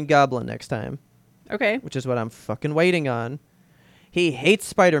going to be Green Goblin next time, Okay. which is what I'm fucking waiting on. He hates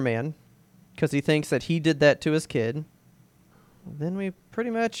Spider-Man because he thinks that he did that to his kid. then we pretty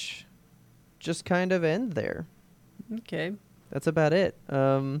much just kind of end there. Okay. That's about it.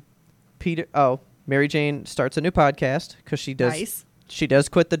 Mary Jane starts a new podcast because she does. Nice. She does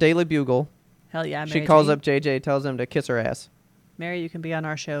quit the Daily Bugle. Hell yeah, Mary She calls Jane. up JJ, tells him to kiss her ass. Mary, you can be on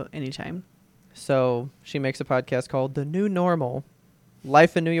our show anytime. So she makes a podcast called The New Normal.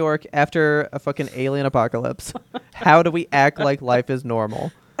 Life in New York after a fucking alien apocalypse. How do we act like life is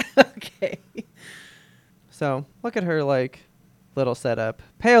normal? Okay. So look at her like little setup.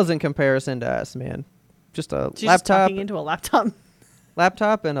 Pales in comparison to us, man. Just a She's just laptop, talking into a laptop.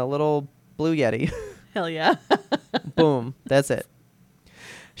 laptop, and a little Blue Yeti. Hell yeah. Boom. That's it.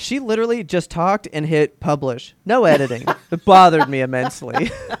 She literally just talked and hit publish. No editing. It bothered me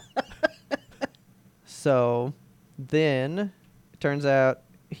immensely. So then it turns out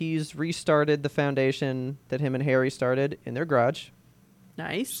he's restarted the foundation that him and Harry started in their garage.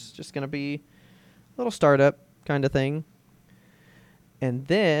 Nice. It's just going to be a little startup kind of thing. And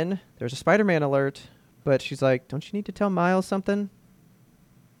then there's a Spider-Man alert, but she's like, don't you need to tell Miles something?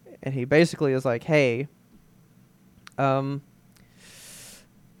 And he basically is like, hey, I'm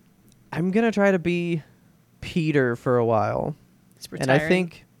going to try to be Peter for a while. He's And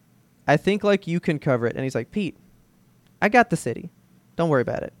retiring. I think like you can cover it. And he's like, Pete, I got the city. Don't worry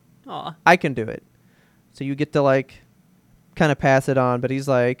about it. Aw. I can do it. So you get to like kind of pass it on, but he's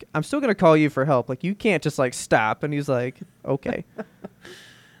like, I'm still going to call you for help. Like you can't just like stop. And he's like, okay.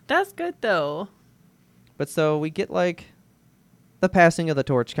 That's good though. But so we get like the passing of the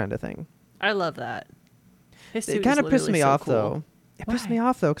torch kind of thing. I love that. His suit It is kind of pissed literally me so off cool. though. It pissed Why? me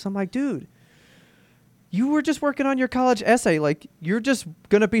off though because I'm like, dude, you were just working on your college essay. Like you're just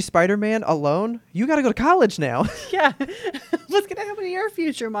going to be Spider-Man alone. You got to go to college now. Yeah. What's going to happen to your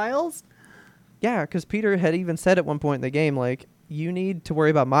future, Miles? Yeah, because Peter had even said at one point in the game, like, you need to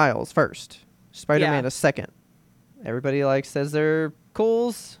worry about Miles first. Spider-Man Yeah. is second. Everybody, like, says they're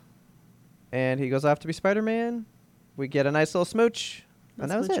cools. And he goes off to be Spider-Man. We get a nice little smooch.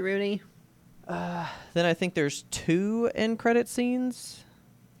 And that was it. Rooney. Then I think there's 2 end credit scenes.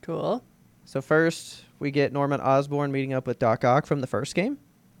 Cool. So first, we get Norman Osborn meeting up with Doc Ock from the first game.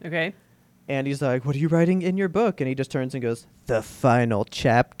 Okay. And he's like, what are you writing in your book? And he just turns and goes, the final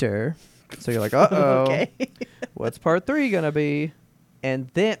chapter. So you're like, uh-oh. Okay. What's part 3 going to be? And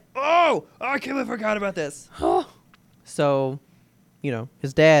then, I can't believe I forgot about this. So, you know,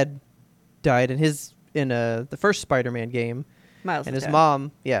 his dad died in the first Spider-Man game. Miles And is his dead.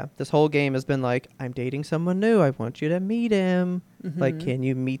 mom, this whole game has been like, I'm dating someone new. I want you to meet him. Like, Mhm. can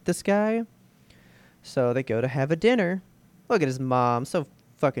you meet this guy? So they go to have a dinner. Look at his mom. So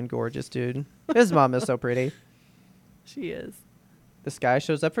fucking gorgeous, dude. His mom is so pretty. She is. This guy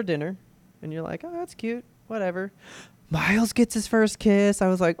shows up for dinner. And you're like, oh, that's cute. Whatever. Miles gets his first kiss. I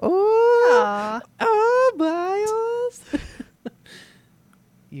was like, Aw. Miles.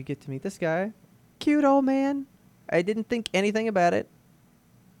 You get to meet this guy. Cute old man. I didn't think anything about it.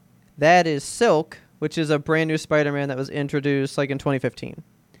 That is Silk, which is a brand new Spider-Man that was introduced like in 2015.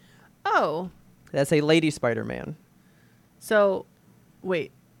 Oh. That's a lady Spider-Man. So,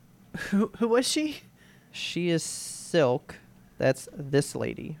 wait. Who was she? She is Silk. That's this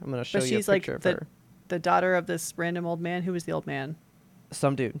lady. I'm going to show But you a she's like picture of her. the daughter of this random old man. Who was the old man?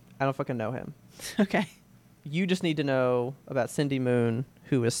 Some dude. I don't fucking know him. Okay. You just need to know about Cindy Moon,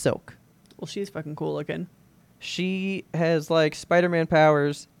 who is Silk. Well, she's fucking cool looking. She has like Spider-Man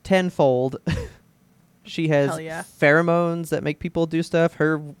powers tenfold. She has Hell yeah. pheromones that make people do stuff.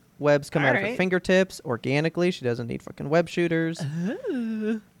 Her webs come out of her Alright. fingertips organically. She doesn't need fucking web shooters.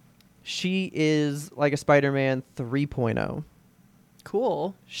 She is like a Spider-Man 3.0.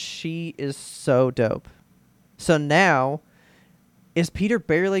 Cool. She is so dope. So now, is Peter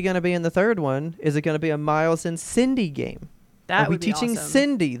barely going to be in the third one? Is it going to be a Miles and Cindy game? That Are we would be teaching awesome.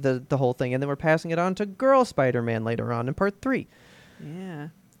 Cindy the whole thing, and then we're passing it on to Girl Spider-Man later on in part 3? Yeah.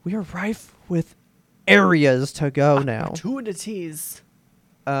 We are rife with areas to go now. Opportunities.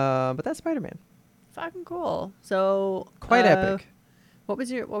 But that's Spider-Man. Fucking cool. So Quite epic. What would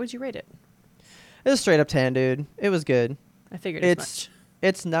you rate it? It was straight up 10, dude. It was good. I figured as much.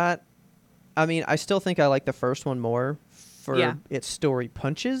 It's not. I mean, I still think I like the first one more for Yeah. its story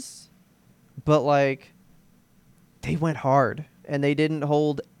punches, but like they went hard and they didn't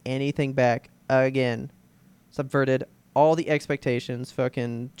hold anything back again. Subverted all the expectations.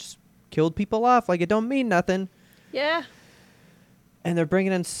 Fucking just killed people off like it don't mean nothing. Yeah. And they're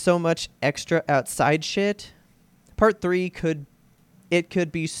bringing in so much extra outside shit. Part 3 could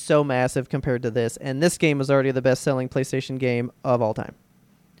be so massive compared to this, and this game was already the best-selling PlayStation game of all time.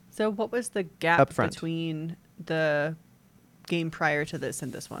 So what was the gap Up front. between the game prior to this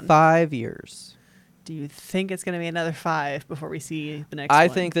and this one? 5 years. Do you think it's going to be another 5 before we see the next I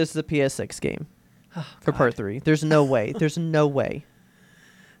one? think this is a PS6 game Oh, for God. part 3. There's no way. There's no way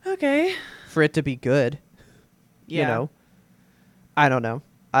Okay. for it to be good. Yeah. You know? I don't know.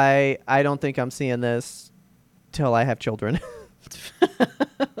 I don't think I'm seeing this till I have children.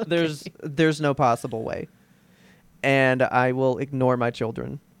 There's no possible way. And I will ignore my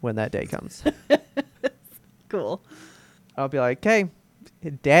children when that day comes. Cool. I'll be like, "Hey,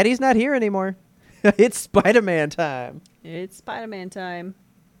 Daddy's not here anymore. It's Spider-Man time." It's Spider-Man time.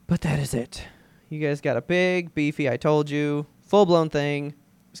 But that is it. You guys got a big, beefy, I told you, full-blown thing. It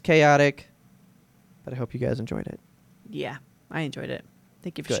was chaotic. But I hope you guys enjoyed it. Yeah, I enjoyed it.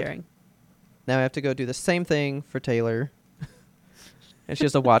 Thank you for Good. sharing. Now I have to go do the same thing for Taylor. And she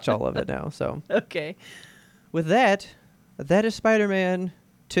has to watch all of it now. So Okay. with that is Spider-Man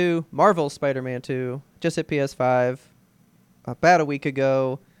 2, Marvel's Spider-Man 2. Just hit PS5 about a week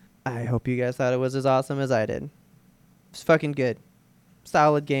ago. I hope you guys thought it was as awesome as I did. It's fucking good.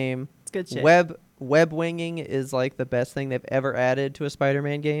 Solid game. It's good shit. Web winging is like the best thing they've ever added to a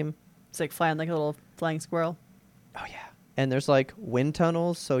Spider-Man game. It's like flying like a little flying squirrel. Oh yeah. And there's like wind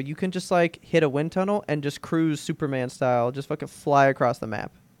tunnels, so you can just like hit a wind tunnel and just cruise Superman style, just fucking fly across the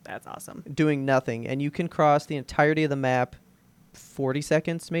map, That's awesome. doing nothing. And you can cross the entirety of the map 40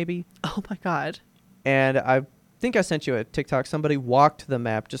 seconds maybe. Oh my God. And I think I sent you a TikTok. Somebody walked the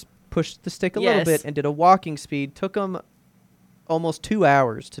map, just pushed the stick a little Yes. bit and did a walking speed. Took them almost 2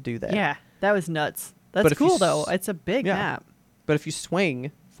 hours to do that. Yeah, that was nuts. But That's if you cool though. s- It's a big Yeah. map. But if you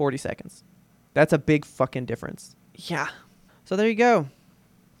swing 40 seconds, that's a big fucking difference. Yeah. So there you go.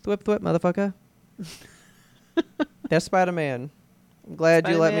 Thwip thwip, motherfucker. That's Spider-Man. I'm glad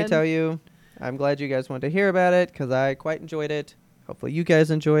you let me Spider-Man. tell you. I'm glad you guys wanted to hear about it because I quite enjoyed it. Hopefully you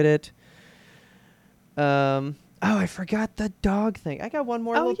guys enjoyed it. Oh, I forgot the dog thing. I got one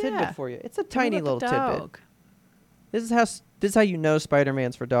more Oh, little yeah. tidbit for you. It's a Tell me tiny about little the tidbit. dog. This is how you know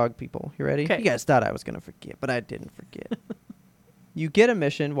Spider-Man's for dog people. You ready? 'Kay. You guys thought I was gonna forget, but I didn't forget. You get a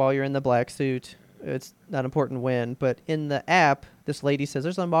mission while you're in the black suit. It's not important when, but in the app, this lady says,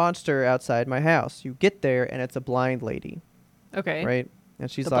 "There's a monster outside my house." You get there, and it's a blind lady, Okay. right? And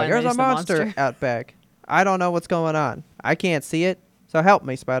she's The like, blind "There's a lady's the monster monster? out back. I don't know what's going on. I can't see it, so help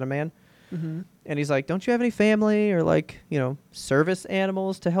me, Spider-Man." Mm-hmm. And he's like, "Don't you have any family or like, service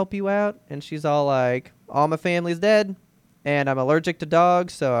animals to help you out?" And she's all like, "All my family's dead, and I'm allergic to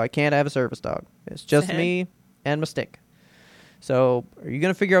dogs, so I can't have a service dog. It's just Sad. me and my stick. So are you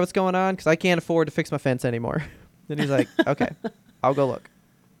going to figure out what's going on? Because I can't afford to fix my fence anymore." Then he's like, "Okay, I'll go look."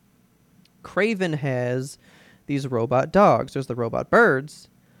 Craven has these robot dogs. There's the robot birds,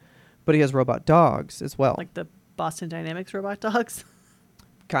 but he has robot dogs as well. Like the Boston Dynamics robot dogs.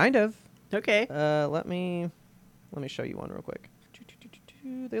 Kind of. Okay. Let me show you one real quick.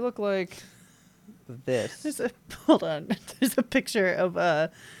 They look like this. Hold on. There's a picture of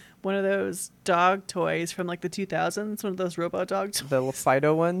one of those dog toys from like the 2000s. One of those robot dog toys. The little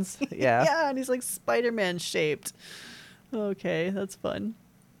Fido ones. Yeah. Yeah, and he's like Spider-Man shaped. Okay, that's fun.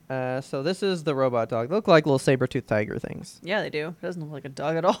 So this is the robot dog. They look like little saber-toothed tiger things. Yeah, they do. It doesn't look like a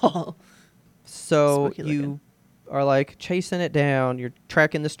dog at all. So Spooky you looking. are like chasing it down. You're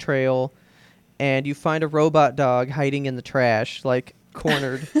tracking this trail, and you find a robot dog hiding in the trash, like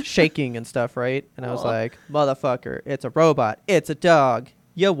cornered, shaking and stuff, right? And I was Aw. like, "Motherfucker, it's a robot. It's a dog.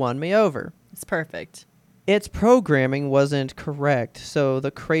 You won me over." It's perfect. Its programming wasn't correct, so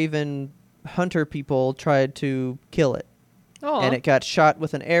the Craven hunter people tried to kill it. Oh, And it got shot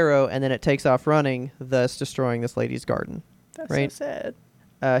with an arrow, and then it takes off running, thus destroying this lady's garden. that's right. so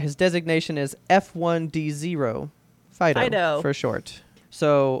sad. His designation is F1D0, Fido. for short.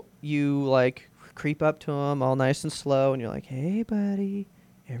 So you like creep up to him all nice and slow, and you're like, "Hey, buddy,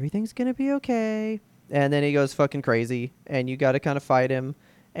 everything's gonna be okay." And then he goes fucking crazy, and you got to kind of fight him.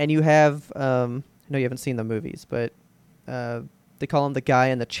 And you have, I know you haven't seen the movies, but they call him the guy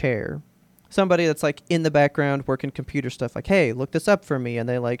in the chair. Somebody that's like in the background working computer stuff, like, "Hey, look this up for me," and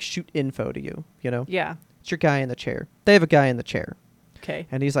they like shoot info to you. Yeah. It's your guy in the chair. They have a guy in the chair. Okay.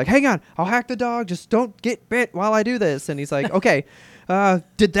 And he's like, "Hang on, I'll hack the dog. Just don't get bit while I do this." And he's like, "Okay,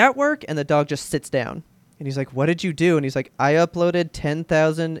 did that work?" And the dog just sits down. And he's like, "What did you do?" And he's like, "I uploaded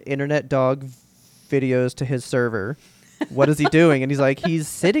 10,000 internet dog videos to his server." "What is he doing?" And he's like, "He's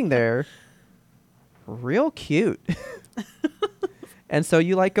sitting there real cute." And so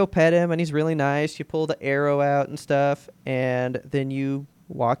you like go pet him, and he's really nice. You pull the arrow out and stuff, and then you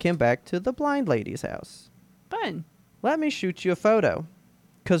walk him back to the blind lady's house. Fun. Let me shoot you a photo.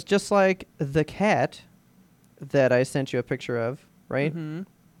 Because just like the cat that I sent you a picture of, right? Mm-hmm.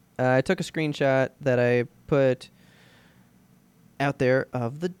 I took a screenshot that I put out there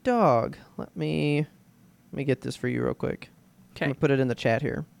of the dog. Let me get this for you real quick. I'm Okay. gonna put it in the chat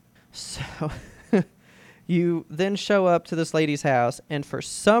here. So you then show up to this lady's house, and for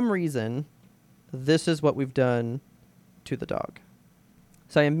some reason, this is what we've done to the dog.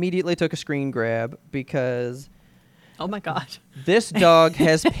 So I immediately took a screen grab because Oh my god. this dog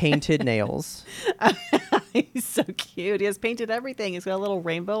has painted nails. He's so cute. He has painted everything. He's got a little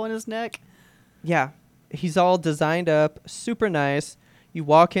rainbow on his neck. Yeah, he's all designed up, super nice. You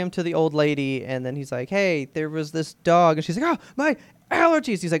walk him to the old lady, and then he's like, hey, there was this dog. And she's like, oh, my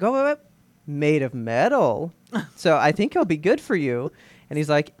allergies. He's like, oh, what? Made of metal. So I think he'll be good for you. And he's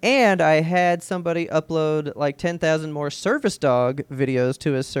like, and I had somebody upload like 10,000 more service dog videos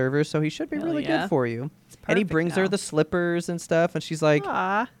to his server, so he should be Hell really yeah. good for you. And he perfect brings her now. the slippers and stuff, and she's like,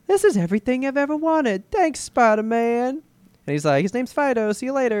 Aw. this is everything I've ever wanted. Thanks, Spider-Man. And he's like, his name's Fido. See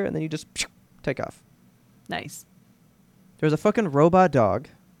you later. And then you just take off. Nice. There's a fucking robot dog.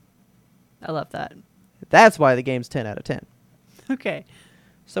 I love that. That's why the game's 10 out of 10. Okay.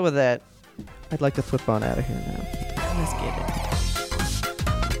 So with that, I'd like to flip on out of here now. Let's get it.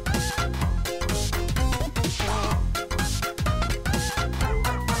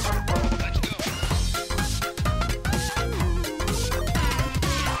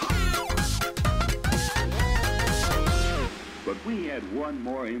 But we had one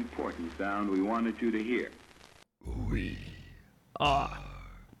more important sound we wanted you to hear.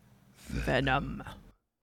 Venom.